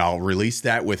 and I'll release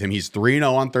that with him. He's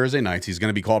 3-0 on Thursday nights. He's going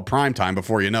to be called prime time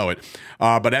before you know it.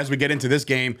 But as we get into this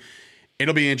game,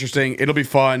 it'll be interesting. It'll be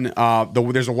fun.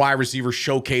 There's a wide receiver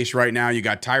showcase right now. You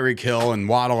got Tyreek Hill and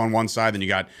Waddle on one side, then you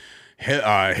got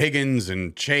Higgins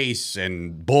and Chase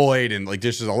and Boyd, and like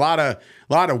there's just a lot of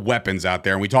weapons out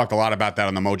there. And we talked a lot about that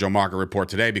on the Mojo Market Report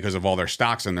today because of all their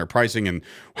stocks and their pricing and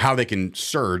how they can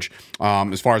surge.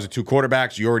 As far as the two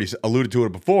quarterbacks, you already alluded to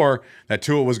it before that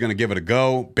Tua was going to give it a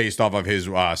go based off of his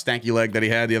stanky leg that he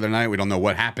had the other night. We don't know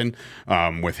what happened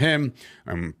with him.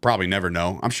 Probably never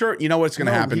know. I'm sure you know what's going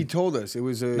to happen. He told us it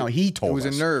was a. No, he told us. It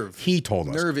was a nerve. He told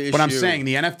us. Nerve issue. But I'm saying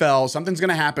the NFL, something's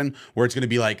going to happen where it's going to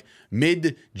be like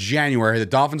mid-January. The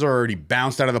Dolphins are already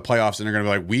bounced out of the playoffs, and they're going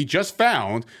to be like, we just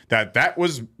found that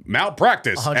was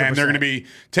malpractice, 100%. and they're going to be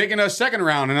taking a second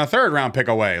round and a third round pick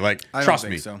away. Like, trust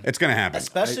me, so. It's going to happen.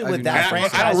 Especially I with that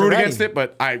franchise I don't root already. against it,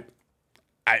 but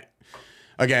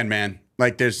again, man,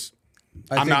 like there's.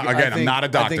 I'm not a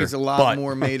doctor. I think it's a lot but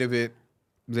more made of it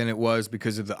than it was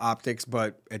because of the optics.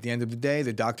 But at the end of the day,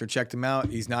 the doctor checked him out.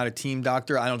 He's not a team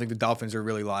doctor. I don't think the Dolphins are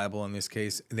really liable in this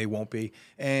case. They won't be.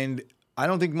 And I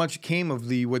don't think much came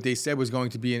of what they said was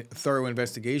going to be a thorough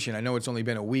investigation. I know it's only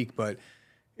been a week, but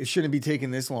it shouldn't be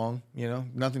taking this long. You know,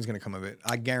 nothing's going to come of it.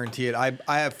 I guarantee it. I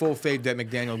have full faith that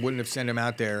McDaniel wouldn't have sent him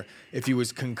out there if he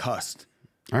was concussed.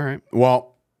 All right.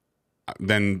 Well,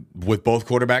 then with both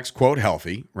quarterbacks, quote,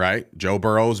 healthy, right? Joe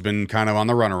Burrow's been kind of on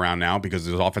the runaround now because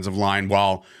his offensive line,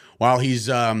 while he's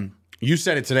you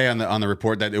said it today on the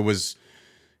report that it was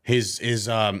his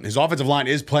offensive line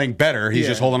is playing better. He's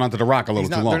just holding onto the rock a little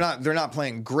too long. They're not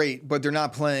playing great, but they're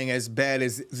not playing as bad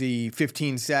as the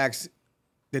 15 sacks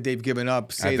that they've given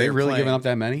up. Have they really given up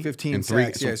that many? 15 in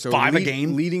sacks, three, yeah. So 5 a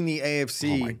game? Leading the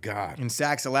AFC. Oh, my God. In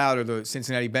sacks allowed are the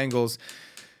Cincinnati Bengals.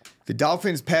 The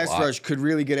Dolphins' pass rush could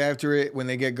really get after it when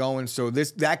they get going, so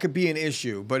that could be an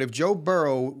issue. But if Joe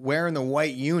Burrow, wearing the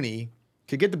white uni,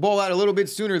 could get the ball out a little bit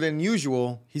sooner than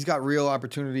usual, he's got real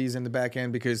opportunities in the back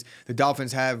end because the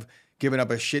Dolphins have given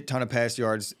up a shit ton of pass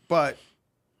yards. But,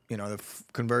 you know,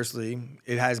 conversely,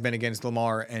 it has been against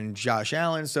Lamar and Josh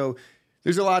Allen, so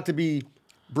there's a lot to be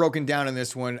broken down in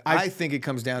this one. I think it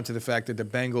comes down to the fact that the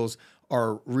Bengals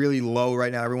are really low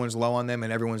right now. Everyone's low on them,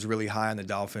 and everyone's really high on the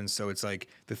Dolphins. So it's like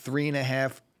the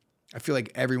 3.5. I feel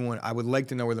like I would like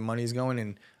to know where the money's going,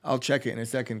 and I'll check it in a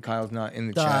second. Kyle's not in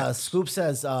the chat. Scoop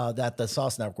says that the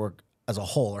Sauce Network as a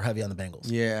whole are heavy on the Bengals.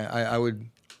 Yeah, I would.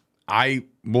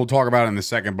 We'll talk about it in a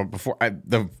second, but before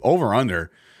the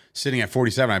over-under sitting at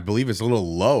 47, I believe it's a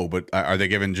little low, but are they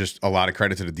giving just a lot of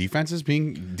credit to the defenses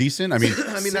being decent? I mean,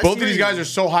 both of these guys are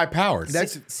so high-powered.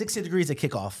 That's 60 degrees at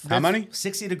kickoff. How many?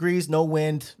 60 degrees, no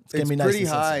wind. It's going to be nice. Pretty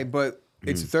high, but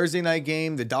it's a Thursday night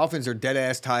game. The Dolphins are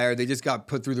dead-ass tired. They just got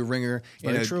put through the ringer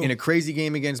in a crazy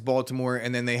game against Baltimore,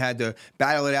 and then they had to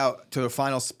battle it out to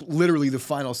literally the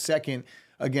final second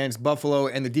against Buffalo,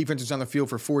 and the defense was on the field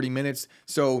for 40 minutes.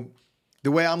 So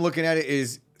the way I'm looking at it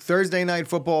is Thursday night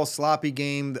football, sloppy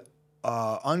game.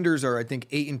 Unders are, I think,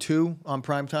 8-2 on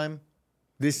primetime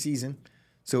this season.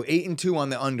 So 8-2 on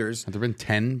the unders. Have there been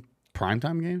 10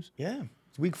 primetime games? Yeah.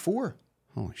 It's week 4.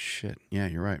 Holy shit. Yeah,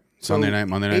 you're right. So Monday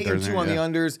night, Thursday 8-2 on the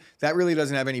unders. That really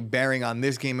doesn't have any bearing on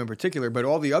this game in particular, but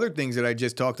all the other things that I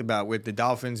just talked about with the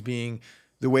Dolphins being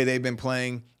the way they've been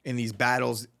playing in these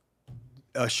battles,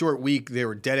 a short week, they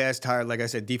were dead-ass tired. Like I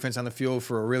said, defense on the field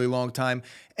for a really long time.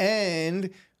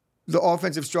 And the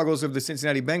offensive struggles of the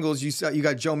Cincinnati Bengals, you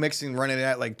got Joe Mixon running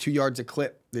at like 2 yards a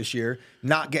clip this year,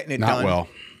 not getting it done. Not well.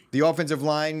 The offensive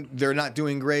line, they're not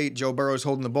doing great. Joe Burrow's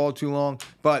holding the ball too long.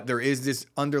 But there is this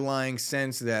underlying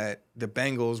sense that the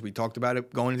Bengals, we talked about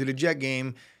it going into the Jet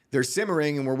game, they're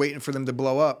simmering and we're waiting for them to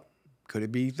blow up. Could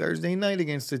it be Thursday night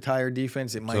against the tired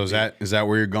defense? It might be. So is that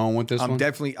where you're going with this one?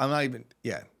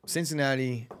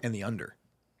 Cincinnati and the under.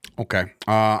 Okay.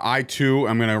 I, too,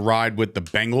 am going to ride with the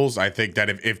Bengals. I think that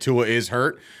if Tua is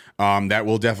hurt, that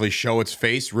will definitely show its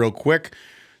face real quick.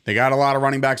 They got a lot of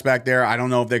running backs back there. I don't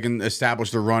know if they can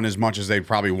establish the run as much as they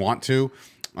probably want to.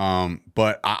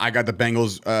 But I got the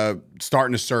Bengals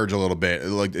starting to surge a little bit.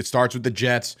 Like it starts with the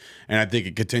Jets, and I think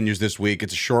it continues this week.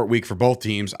 It's a short week for both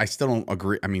teams. I still don't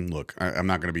agree. I mean, look, I'm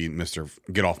not going to be Mr.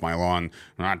 Get off my lawn.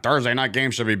 Thursday night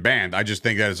games should be banned. I just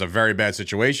think that it's a very bad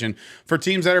situation for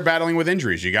teams that are battling with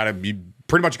injuries. You got to be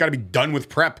pretty much be done with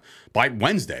prep by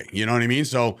Wednesday. You know what I mean?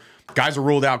 So guys are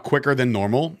ruled out quicker than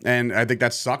normal, and I think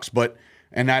that sucks.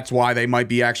 And that's why they might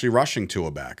be actually rushing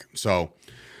Tua back. So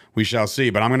we shall see.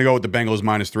 But I'm going to go with the Bengals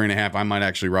minus 3.5. I might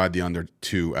actually ride the under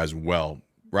 2 as well.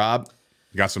 Rob,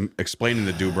 you got some explaining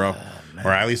to do, bro.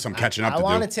 Or at least some catching up to do.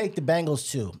 I want to take the Bengals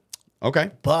too.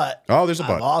 Okay. But there's a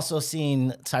but. I've also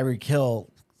seen Tyreek Hill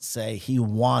say he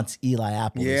wants Eli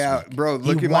Apple. Yeah, this week. bro.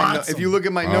 If you look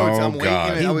at my notes, I'm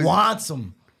God. waiting. He wants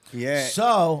him. Yeah.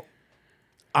 So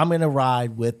I'm going to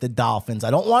ride with the Dolphins.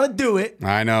 I don't want to do it.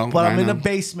 I know. But I'm in the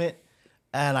basement.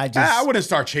 And I wouldn't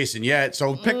start chasing yet.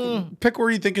 So pick where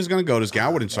you think is going to go. This guy, I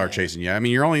wouldn't start chasing yet. I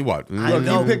mean, you're only what? I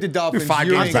know. You picked the Dolphins. You're 5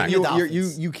 games back.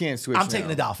 You can't switch. I'm taking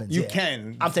the Dolphins. You yeah.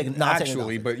 can. I'm taking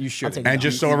but you shouldn't. And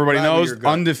just so everybody knows,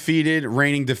 undefeated,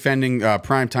 reigning, defending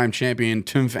primetime champion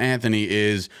Tim Anthony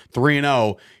is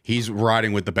 3-0. He's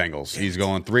riding with the Bengals. He's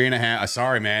going 3.5.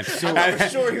 Sorry, man.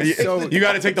 You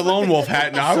got to take the lone wolf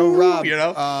hat now. So Rob, you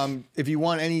know, if you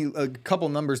want a couple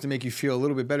numbers to make you feel a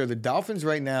little bit better, the Dolphins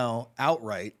right now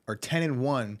outright are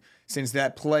 10-1 since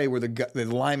that play where the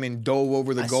lineman dove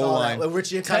over the goal line.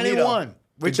 10-1.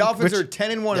 The Dolphins are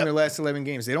 10-1 in their last 11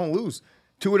 games. They don't lose.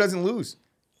 Tua doesn't lose.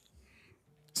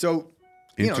 So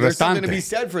there's something to be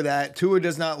said for that. Tua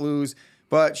does not lose,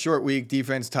 but short week,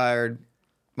 defense tired.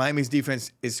 Miami's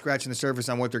defense is scratching the surface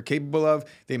on what they're capable of.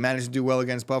 They managed to do well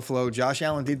against Buffalo. Josh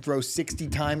Allen did throw 60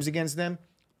 times against them,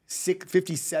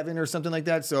 57 or something like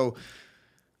that. So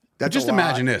that's just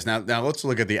imagine this. Now let's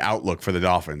look at the outlook for the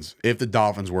Dolphins. If the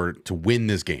Dolphins were to win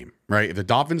this game, right? If the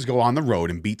Dolphins go on the road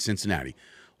and beat Cincinnati,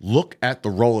 look at the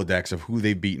Rolodex of who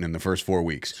they've beaten in the first 4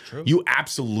 weeks. You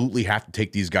absolutely have to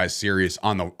take these guys serious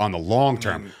on the long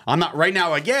term. I'm not right now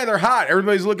like, yeah, they're hot.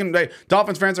 Everybody's looking.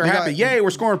 Dolphins fans are happy. Yay, we're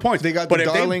scoring points. They got but the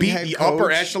if they darling beat head the coach.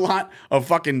 upper echelon of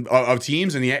fucking of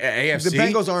teams in the AFC, The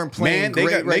Bengals aren't playing man, great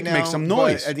they right can now. make some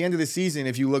noise. But at the end of the season,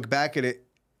 if you look back at it,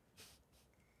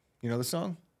 you know the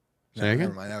song? Say again?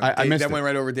 Never mind. I missed that it. went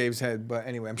right over Dave's head. But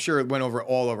anyway, I'm sure it went over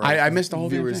all over. I missed the whole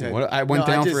damn viewers' thing. head. I went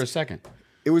No, down for a second.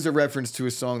 It was a reference to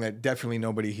a song that definitely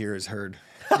nobody here has heard.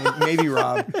 Maybe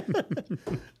Rob.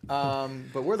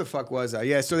 But where the fuck was I?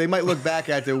 Yeah, so they might look back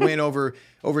at the win over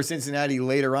Cincinnati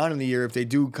later on in the year if they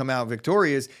do come out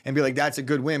victorious and be like, that's a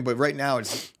good win. But right now,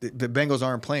 it's the Bengals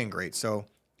aren't playing great. So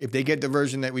if they get the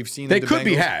version that we've seen, They of the could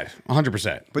be Bengals, had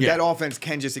 100%. But Yeah. that offense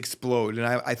can just explode. And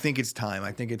I think it's time.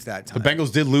 I think it's that time. The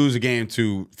Bengals did lose a game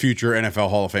to future NFL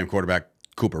Hall of Fame quarterback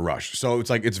Cooper Rush. So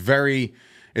it's very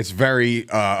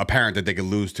apparent that they could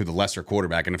lose to the lesser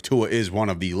quarterback. And if Tua is one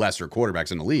of the lesser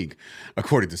quarterbacks in the league,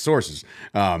 according to sources,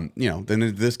 then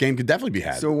this game could definitely be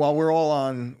had. So while we're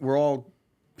all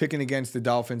picking against the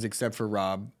Dolphins except for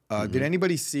Rob. Did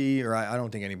anybody see, or I don't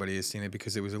think anybody has seen it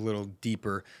because it was a little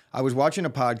deeper. I was watching a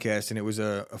podcast and it was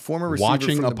a former receiver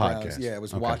Watching from a the Browns. podcast. Yeah, it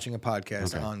was Okay. watching a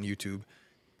podcast on YouTube.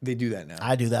 They do that now.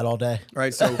 I do that all day.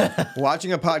 Right. So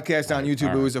watching a podcast on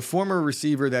YouTube, it was a former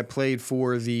receiver that played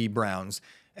for the Browns.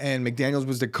 And McDaniels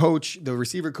was the coach, the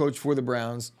receiver coach for the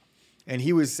Browns. And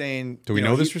he was saying, Do we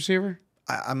know this receiver?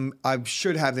 I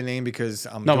should have the name because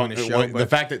I'm No, doing a show. the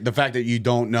fact that you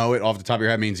don't know it off the top of your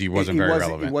head means he wasn't very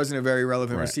relevant. He wasn't a very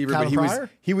relevant receiver, Calvin but Pryor?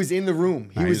 he was in the room.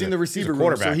 He was in the receiver room, so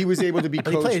quarterback. he was able to be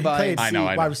But he coached played, by I know.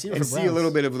 wide receiver and for see a Browns.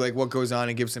 little bit of like what goes on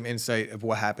and give some insight of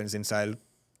what happens inside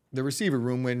the receiver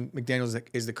room when McDaniels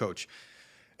is the coach.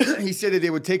 He said that they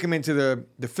would take him into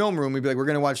the film room. He'd be like, "We're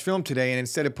going to watch film today," and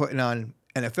instead of putting on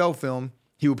NFL film,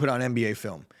 he would put on NBA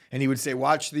film, and he would say,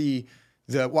 "Watch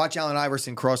watch Allen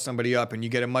Iverson cross somebody up, and you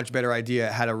get a much better idea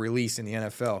how to release in the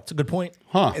NFL." It's a good point.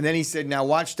 Huh. And then he said, "Now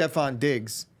watch Stephon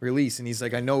Diggs release," and he's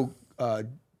like, "I know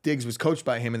Diggs was coached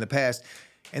by him in the past."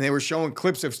 And they were showing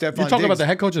clips of Stephon You're Diggs. talking about the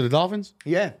head coach of the Dolphins?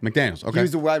 Yeah. McDaniels. Okay. He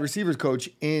was the wide receivers coach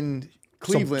in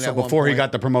Cleveland So at one before he point.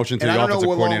 got the promotion to And the I don't offensive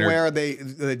know coordinator. where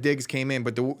the Diggs came in,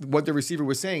 but what the receiver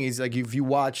was saying is like if you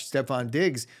watch Stephon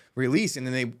Diggs release, and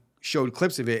then they showed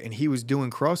clips of it, and he was doing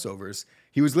crossovers.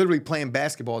 He was literally playing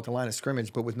basketball at the line of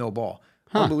scrimmage, but with no ball.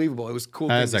 Unbelievable! It was cool.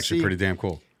 That's thing to actually see. pretty damn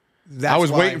cool. That's I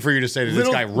was why- waiting for you to say that this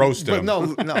guy roasted but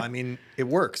him. No, I mean it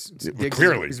works. Diggs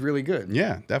clearly. is really good.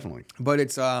 Yeah, definitely. But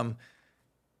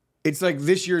it's like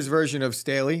this year's version of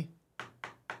Staley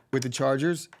with the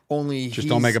Chargers. Only Just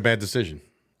don't make a bad decision.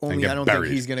 and Only get I don't buried.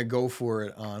 think he's going to go for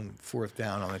it on fourth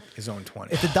down on his own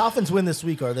 20. If the Dolphins win this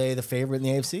week, are they the favorite in the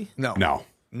AFC? No,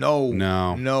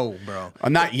 No. bro.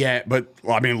 Not yet, but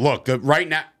well, I mean, look, right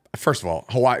now. First of all,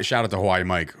 Hawaii. Shout out to Hawaii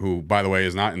Mike, who, by the way,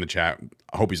 is not in the chat.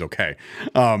 I hope he's okay.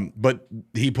 But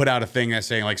he put out a thing that's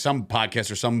saying like some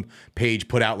podcast or some page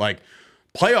put out like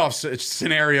playoff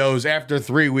scenarios after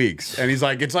 3 weeks, and he's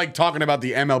like, it's like talking about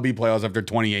the MLB playoffs after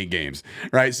 28 games,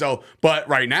 right? So, but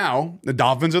right now the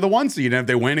Dolphins are the 1 seed, and if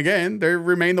they win again, they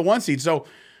remain the 1 seed. So,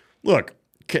 look,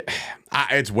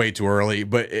 it's way too early,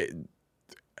 but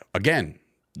again,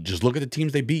 just look at the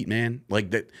teams they beat, man.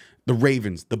 Like that. The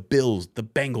Ravens, the Bills, the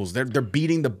Bengals, they're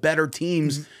beating the better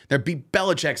teams. They beat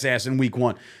Belichick's ass in week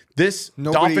 1. This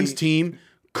Dolphins team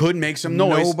could make some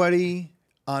noise. Nobody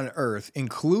on earth,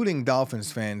 including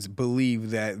Dolphins fans, believe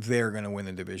that they're going to win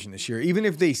the division this year. Even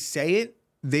if they say it,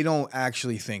 they don't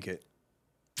actually think it.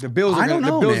 The Bills are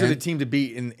the team to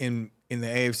beat in the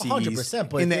AFC 100%, East,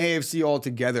 but in the AFC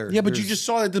altogether. Yeah, but you just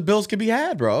saw that the Bills could be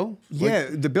had, bro. Yeah,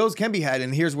 the Bills can be had,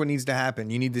 and here's what needs to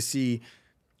happen. You need to see.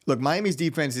 Look, Miami's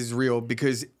defense is real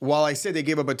because while I said they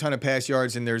gave up a ton of pass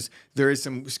yards and there is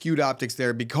some skewed optics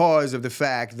there because of the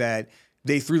fact that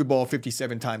they threw the ball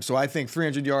 57 times. So I think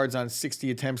 300 yards on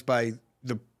 60 attempts by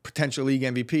the potential league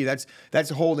MVP, that's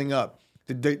holding up.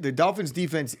 The Dolphins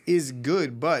defense is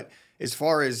good, but as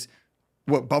far as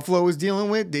what Buffalo was dealing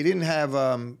with, they didn't have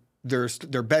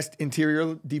their best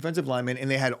interior defensive lineman, and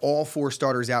they had all 4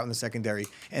 starters out in the secondary,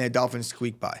 and the Dolphins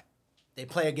squeaked by. They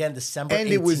play again December 18th. And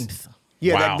it was...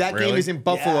 Yeah, Wow, that game really? is in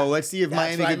Buffalo. Yeah, Let's see if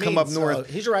that's Miami what can I come mean. up north.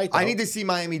 So he's right, I though. need to see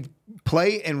Miami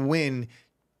play and win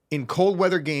in cold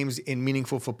weather games in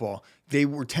meaningful football. They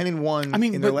were 10-1 I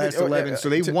mean, in their but- last 11, so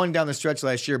they won down the stretch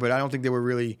last year, but I don't think they were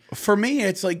really. For me,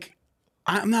 it's like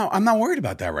I'm not worried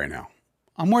about that right now.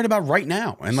 I'm worried about right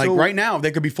now. And like right now,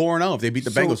 they could be 4-0 if they beat the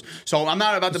Bengals. So I'm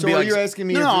not about to be like. So you're asking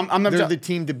me no, if I'm they're the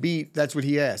team to beat. That's what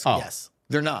he asked. Oh. Yes.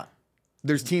 They're not.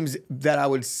 There's teams that I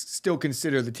would still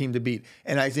consider the team to beat.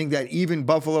 And I think that even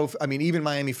even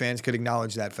Miami fans could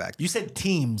acknowledge that fact. You said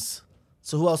teams.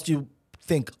 So who else do you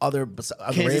think other Kansas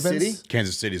Ravens? City?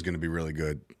 Kansas City is going to be really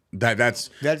good. That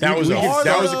was we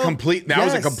a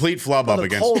complete flub up the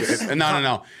against. Colts.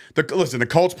 No. The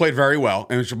Colts played very well.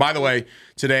 And by the way,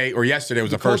 today or yesterday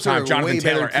was the first Colts are time a Jonathan way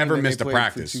better Taylor team ever than they missed a played for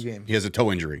practice. 2 games. He has a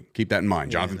toe injury. Keep that in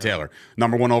mind. Jonathan Taylor,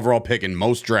 number 1 overall pick in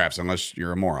most drafts, unless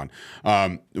you're a moron.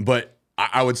 But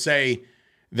I would say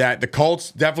that the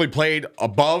Colts definitely played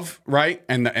above, right?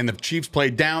 And the Chiefs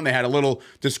played down. They had a little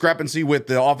discrepancy with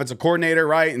the offensive coordinator,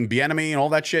 right? And Bieniemy and all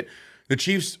that shit. The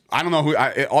Chiefs, I don't know who,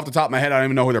 off the top of my head, I don't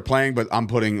even know who they're playing, but I'm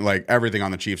putting like everything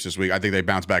on the Chiefs this week. I think they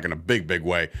bounce back in a big, big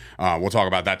way. We'll talk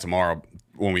about that tomorrow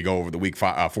when we go over the week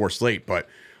 4 slate. But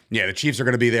yeah, the Chiefs are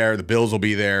going to be there. The Bills will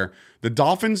be there. The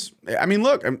Dolphins, I mean,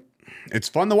 look, it's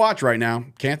fun to watch right now.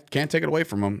 Can't take it away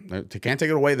from them. Can't take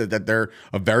it away that they're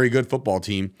a very good football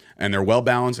team and they're well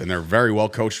balanced and they're very well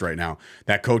coached right now.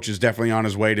 That coach is definitely on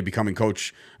his way to becoming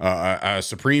a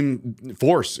supreme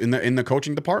force in the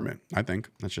coaching department. I think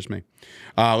that's just me.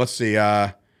 Let's see.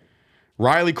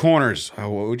 Riley Corners.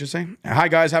 What would you say? Hi,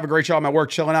 guys. Have a great show. I'm at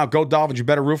work chilling out. Go Dolphins. You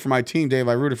better root for my team, Dave.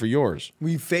 I rooted for yours.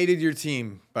 We faded your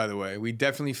team, by the way. We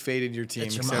definitely faded your team,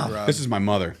 except mom. Rob. This is my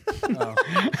mother.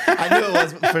 I knew it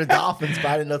was for the Dolphins, but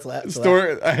I didn't know it's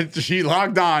last. She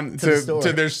logged on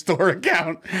to their store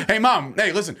account. Hey, Mom.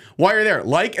 Hey, listen. While you're there,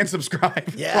 like and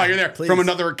subscribe Yeah, while you're there please. from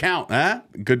another account. Huh?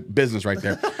 Good business right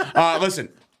there. Listen,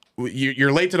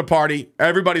 you're late to the party.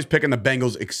 Everybody's picking the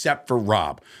Bengals except for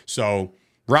Rob. So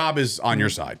Rob is on your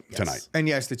side tonight. And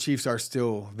yes, the Chiefs are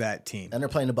still that team. And they're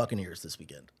playing the Buccaneers this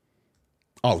weekend.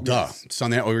 Oh, duh.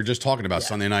 Sunday. We were just talking about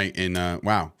Sunday night in.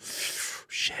 Wow.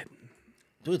 Shit.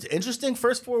 Dude, it's interesting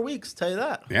first 4 weeks, tell you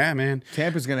that. Yeah, man.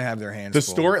 Tampa's going to have their hands The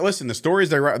full. story. Listen, the stories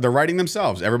they're writing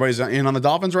themselves. Everybody's in on the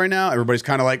Dolphins right now. Everybody's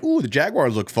kind of like, ooh, the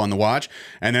Jaguars look fun to watch.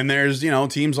 And then there's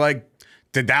teams like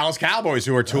the Dallas Cowboys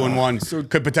who are 2-1,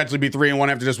 could potentially be 3-1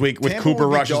 after this week with Tampa Cooper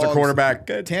will be Rush as the dogs. quarterback.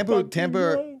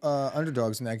 Tampa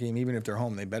underdogs in that game, even if they're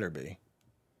home, they better be.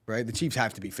 Right? The Chiefs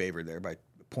have to be favored there by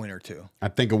a point or 2. I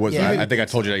think it was. Yeah. I think I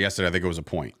told you that yesterday. I think it was a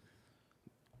point.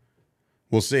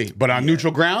 We'll see. But on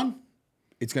neutral ground,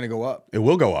 It's going to go up. it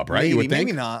will go up, right? Maybe, you would think.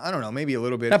 maybe not. I don't know. Maybe a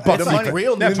little bit. That Bucs The money-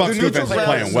 real- that Bucs the defense is neutral playing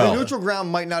ground- well. The neutral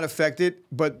ground might not affect it,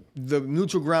 but the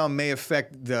neutral ground may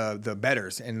affect the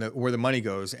bettors and where the money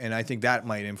goes, and I think that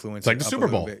might influence. like it the up Super a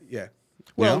little Bowl. bit. Yeah.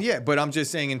 Well, know? yeah, but I'm just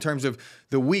saying in terms of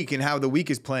the week and how the week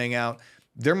is playing out,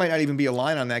 there might not even be a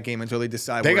line on that game until they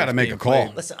decide. They got gotta to make a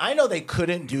call. Listen, I know they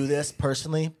couldn't do this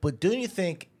personally, but do you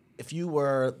think if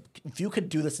you could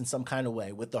do this in some kind of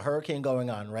way with the hurricane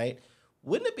going on, right?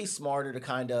 Wouldn't it be smarter to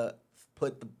kind of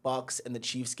put the Bucs and the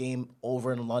Chiefs game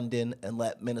over in London and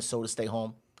let Minnesota stay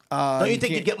home? Don't you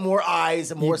think you get more eyes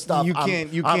and more stuff? You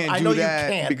can't I do know that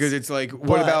you can't, because it's like, what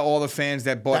but about all the fans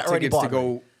that bought that already tickets to bought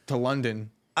go to London?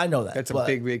 I know that. That's a but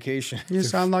big vacation. You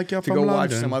sound like you're to from go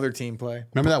watch London. some other team play.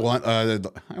 Remember that one? I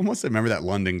almost said remember that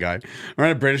London guy.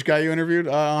 Remember that British guy you interviewed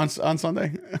on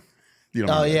Sunday? You don't.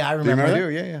 Oh remember yeah, that. I Do you remember.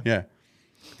 remember I that? do, yeah. Yeah.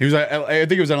 He was. I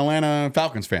think he was an Atlanta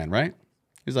Falcons fan, right?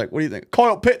 He's like, what do you think?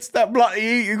 Kyle Pitts, that bloody,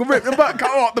 you can rip the butt cut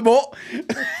off the ball.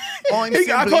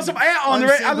 I put some air on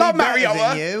it. I love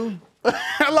Mariota.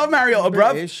 I love Mariota,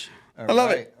 bro. I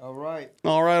love it. All right.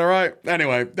 All right.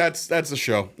 Anyway, that's the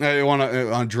show. I don't want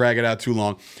to drag it out too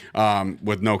long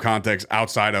with no context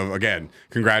outside of, again,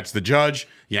 congrats to the judge.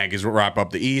 Yankees will wrap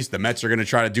up the East. The Mets are going to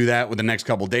try to do that with the next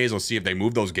couple of days. We'll see if they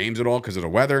move those games at all because of the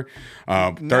weather.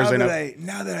 Thursday night.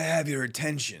 Now that I have your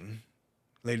attention,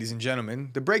 ladies and gentlemen,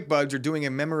 the Break Buds are doing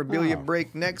a memorabilia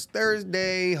break next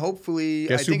Thursday. Hopefully,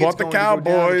 Guess I who think bought it's the going to go down.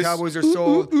 Cowboys? The Cowboys are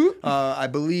sold. I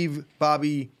believe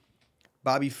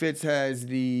Bobby Fitz has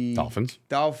the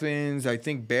Dolphins. I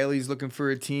think Bailey's looking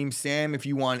for a team. Sam, if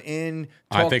you want in,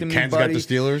 talk I think to me, Ken's buddy. got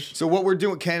the Steelers. So what we're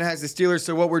doing, Ken has the Steelers.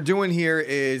 So what we're doing here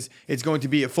is it's going to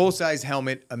be a full-size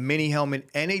helmet, a mini helmet,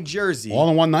 and a jersey. All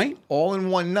in one night? All in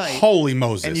one night. Holy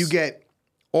Moses. And you get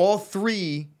all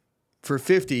 3 for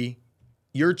 $50,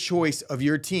 your choice of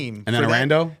your team. And then for a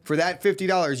rando? For that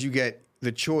 $50, you get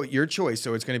your choice.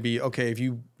 So it's going to be, okay, if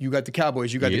you got the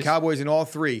Cowboys, you got the Yes. Cowboys in all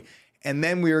 3. And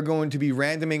then we are going to be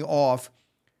randoming off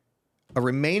a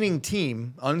remaining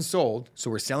team unsold. So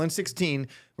we're selling 16.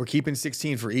 We're keeping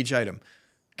 16 for each item.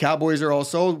 Cowboys are all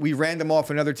sold. We random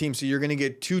off another team. So you're going to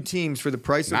get 2 teams for the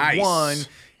price of Nice. 1.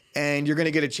 And you're going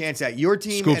to get a chance at your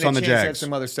team Scoops and a on the chance at Jags.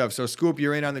 some other stuff. So Scoop,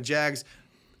 you're in on the Jags.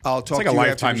 I'll talk It's like to a you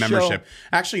lifetime after the membership. show.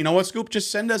 Actually, you know what, Scoop? Just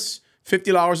send us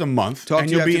 $50 a month, Talk and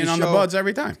to you you'll be after in the on the show. buds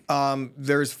every time.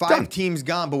 There's 5 Done. teams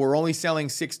gone, but we're only selling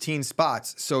 16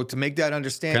 spots. So to make that Can I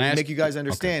understand, ask- make you guys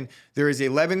understand, there is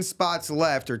 11 spots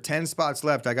left or 10 spots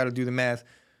left. I got to do the math.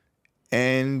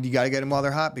 And you got to get them while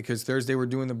they're hot because Thursday we're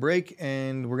doing the break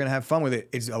and we're going to have fun with it.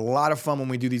 It's a lot of fun when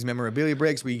we do these memorabilia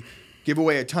breaks. We give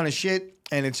away a ton of shit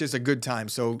and it's just a good time.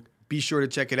 So be sure to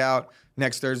check it out.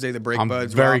 Next Thursday, the break I'm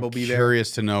buds. very Rob will be there.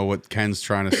 curious to know what Ken's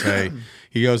trying to say.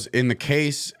 He goes, in the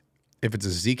case, if it's a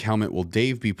Zeke helmet, will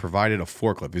Dave be provided a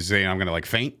forklift? Is he saying I'm going to like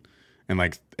faint and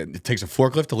like it takes a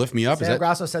forklift to lift me up? Is Sam that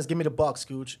Grasso says, "Give me the buck,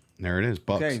 Scooch." there? It is.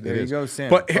 Bucks. Okay, there It you is. go, Sam.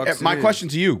 But Bucks my it is. question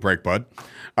to you, Break Bud,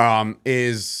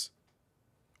 is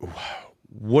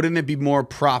wouldn't it be more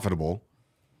profitable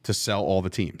to sell all the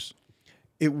teams?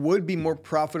 It would be more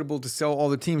profitable to sell all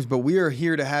the teams, but we are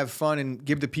here to have fun and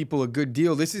give the people a good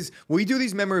deal. This is we do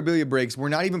these memorabilia breaks. We're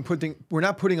not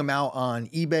putting them out on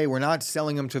eBay. We're not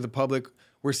selling them to the public.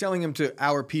 We're selling them to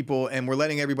our people, and we're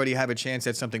letting everybody have a chance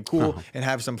at something cool and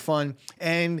have some fun.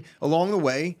 And along the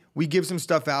way, we give some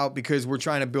stuff out because we're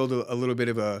trying to build a little bit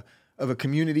of a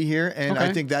community here. And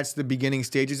I think that's the beginning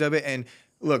stages of it. And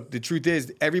look, the truth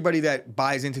is, everybody that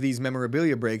buys into these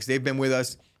memorabilia breaks, they've been with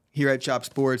us here at Chop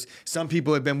Sports. Some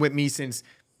people have been with me since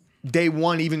day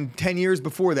one, even 10 years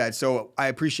before that. So I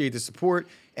appreciate the support.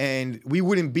 And we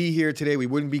wouldn't be here today. We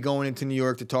wouldn't be going into New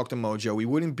York to talk to Mojo. We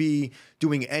wouldn't be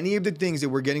doing any of the things that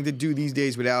we're getting to do these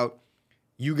days without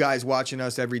you guys watching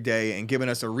us every day and giving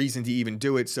us a reason to even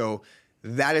do it. So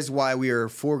that is why we are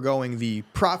foregoing the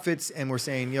profits and we're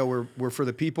saying, we're for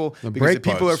the people because break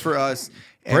the people buds. are for us.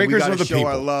 And Breakers we got of to the show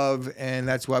our people. love. And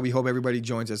that's why we hope everybody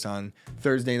joins us on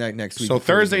Thursday night next week. So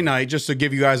before we Thursday do. night, just to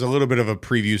give you guys a little bit of a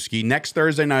preview ski, next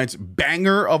Thursday night's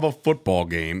banger of a football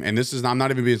game, and this is I'm not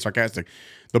even being sarcastic.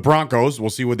 The Broncos, we'll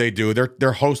see what they do.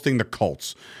 They're hosting the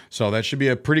Colts, so that should be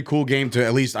a pretty cool game. To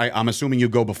at least I'm assuming you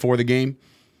go before the game.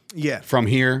 Yeah. From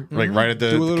here, like right at Do a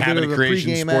the little bit Cabinet of a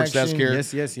Creation pregame Sports Desk action. here.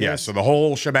 Yes. Yeah, so the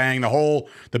whole shebang,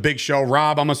 the big show.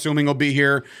 Rob, I'm assuming, will be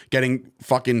here getting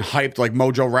fucking hyped like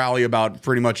Mojo Rally about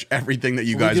pretty much everything that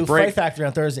you guys we do break. Fight Factory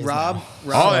on Thursdays. Rob, now.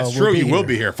 Oh, that's So true. we'll be You will here.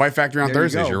 be here. Fight Factory on There you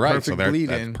Thursdays. go. You're right. Perfect So that's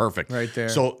lead-in perfect. right there.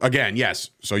 So again, yes.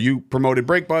 So you promoted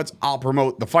Break Buds. I'll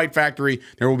promote the Fight Factory.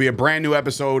 There will be a brand new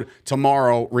episode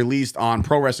tomorrow released on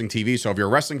Pro Wrestling TV. So if you're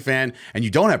a wrestling fan and you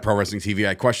don't have Pro Wrestling TV,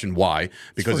 I question why.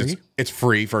 Because it's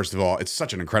free, first of all. It's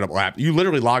such an incredible app. You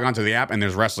literally log onto the app and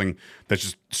there's wrestling that's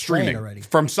just streaming already.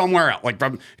 from somewhere else. Like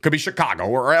from it could be Chicago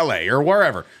or LA or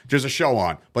wherever. There's a show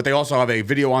on. But they also have a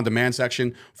video on demand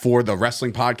section for the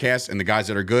wrestling podcasts and the guys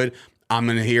that are good. I'm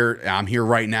here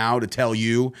right now to tell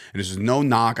you, and this is no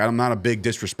knock. I'm not a big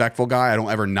disrespectful guy. I don't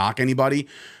ever knock anybody,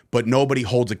 but nobody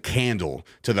holds a candle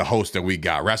to the host that we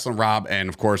got. Wrestling Rob and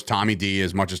of course Tommy D.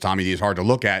 As much as Tommy D is hard to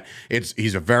look at,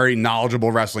 he's a very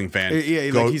knowledgeable wrestling fan.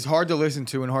 Yeah, like he's hard to listen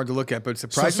to and hard to look at, but So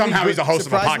surprisingly somehow he's a host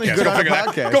of a surprisingly podcast. good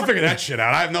on a Go figure that shit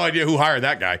out. I have no idea who hired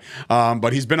that guy.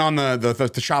 But he's been on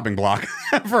the shopping block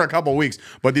for a couple weeks.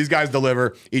 But these guys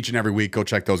deliver each and every week. Go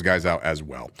check those guys out as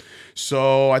well.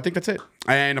 So I think that's it.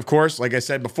 And of course, like I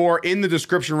said before, in the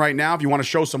description right now, if you want to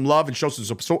show some love and show some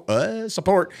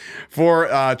support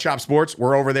for Chop Sports,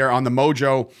 we're over there on the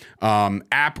Mojo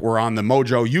app. We're on the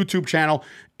Mojo YouTube channel.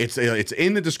 It's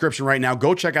in the description right now.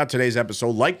 Go check out today's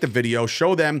episode. Like the video.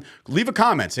 Show them. Leave a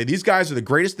comment. Say, these guys are the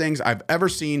greatest things I've ever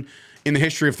seen in the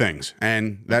history of things.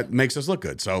 And that makes us look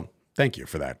good. So thank you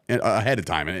for that ahead of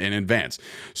time in advance.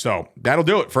 So that'll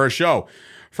do it for a show.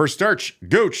 For Sturch,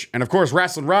 Gooch, and of course,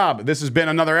 Wrestling Rob, this has been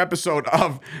another episode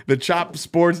of the Chop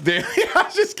Sports Daily. I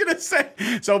was just going to say,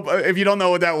 so if you don't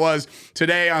know what that was,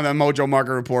 today on the Mojo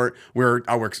Market Report, we're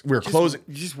closing.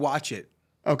 Just watch it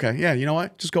Okay, yeah, you know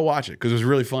what? Just go watch it because it was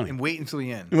really funny. and wait until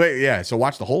the end. Wait, yeah, so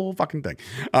watch the whole fucking thing.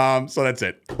 So that's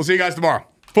it. We'll see you guys tomorrow.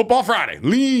 Football Friday.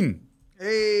 Lean.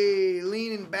 Hey,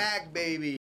 leaning back,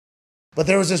 baby. But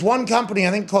there was this one company,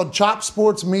 I think, called Chop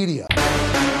Sports Media.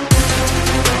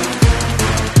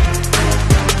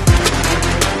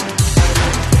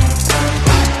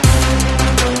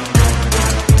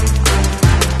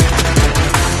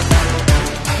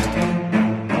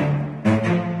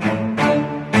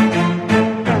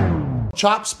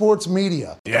 Chop Sports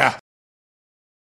Media. Yeah.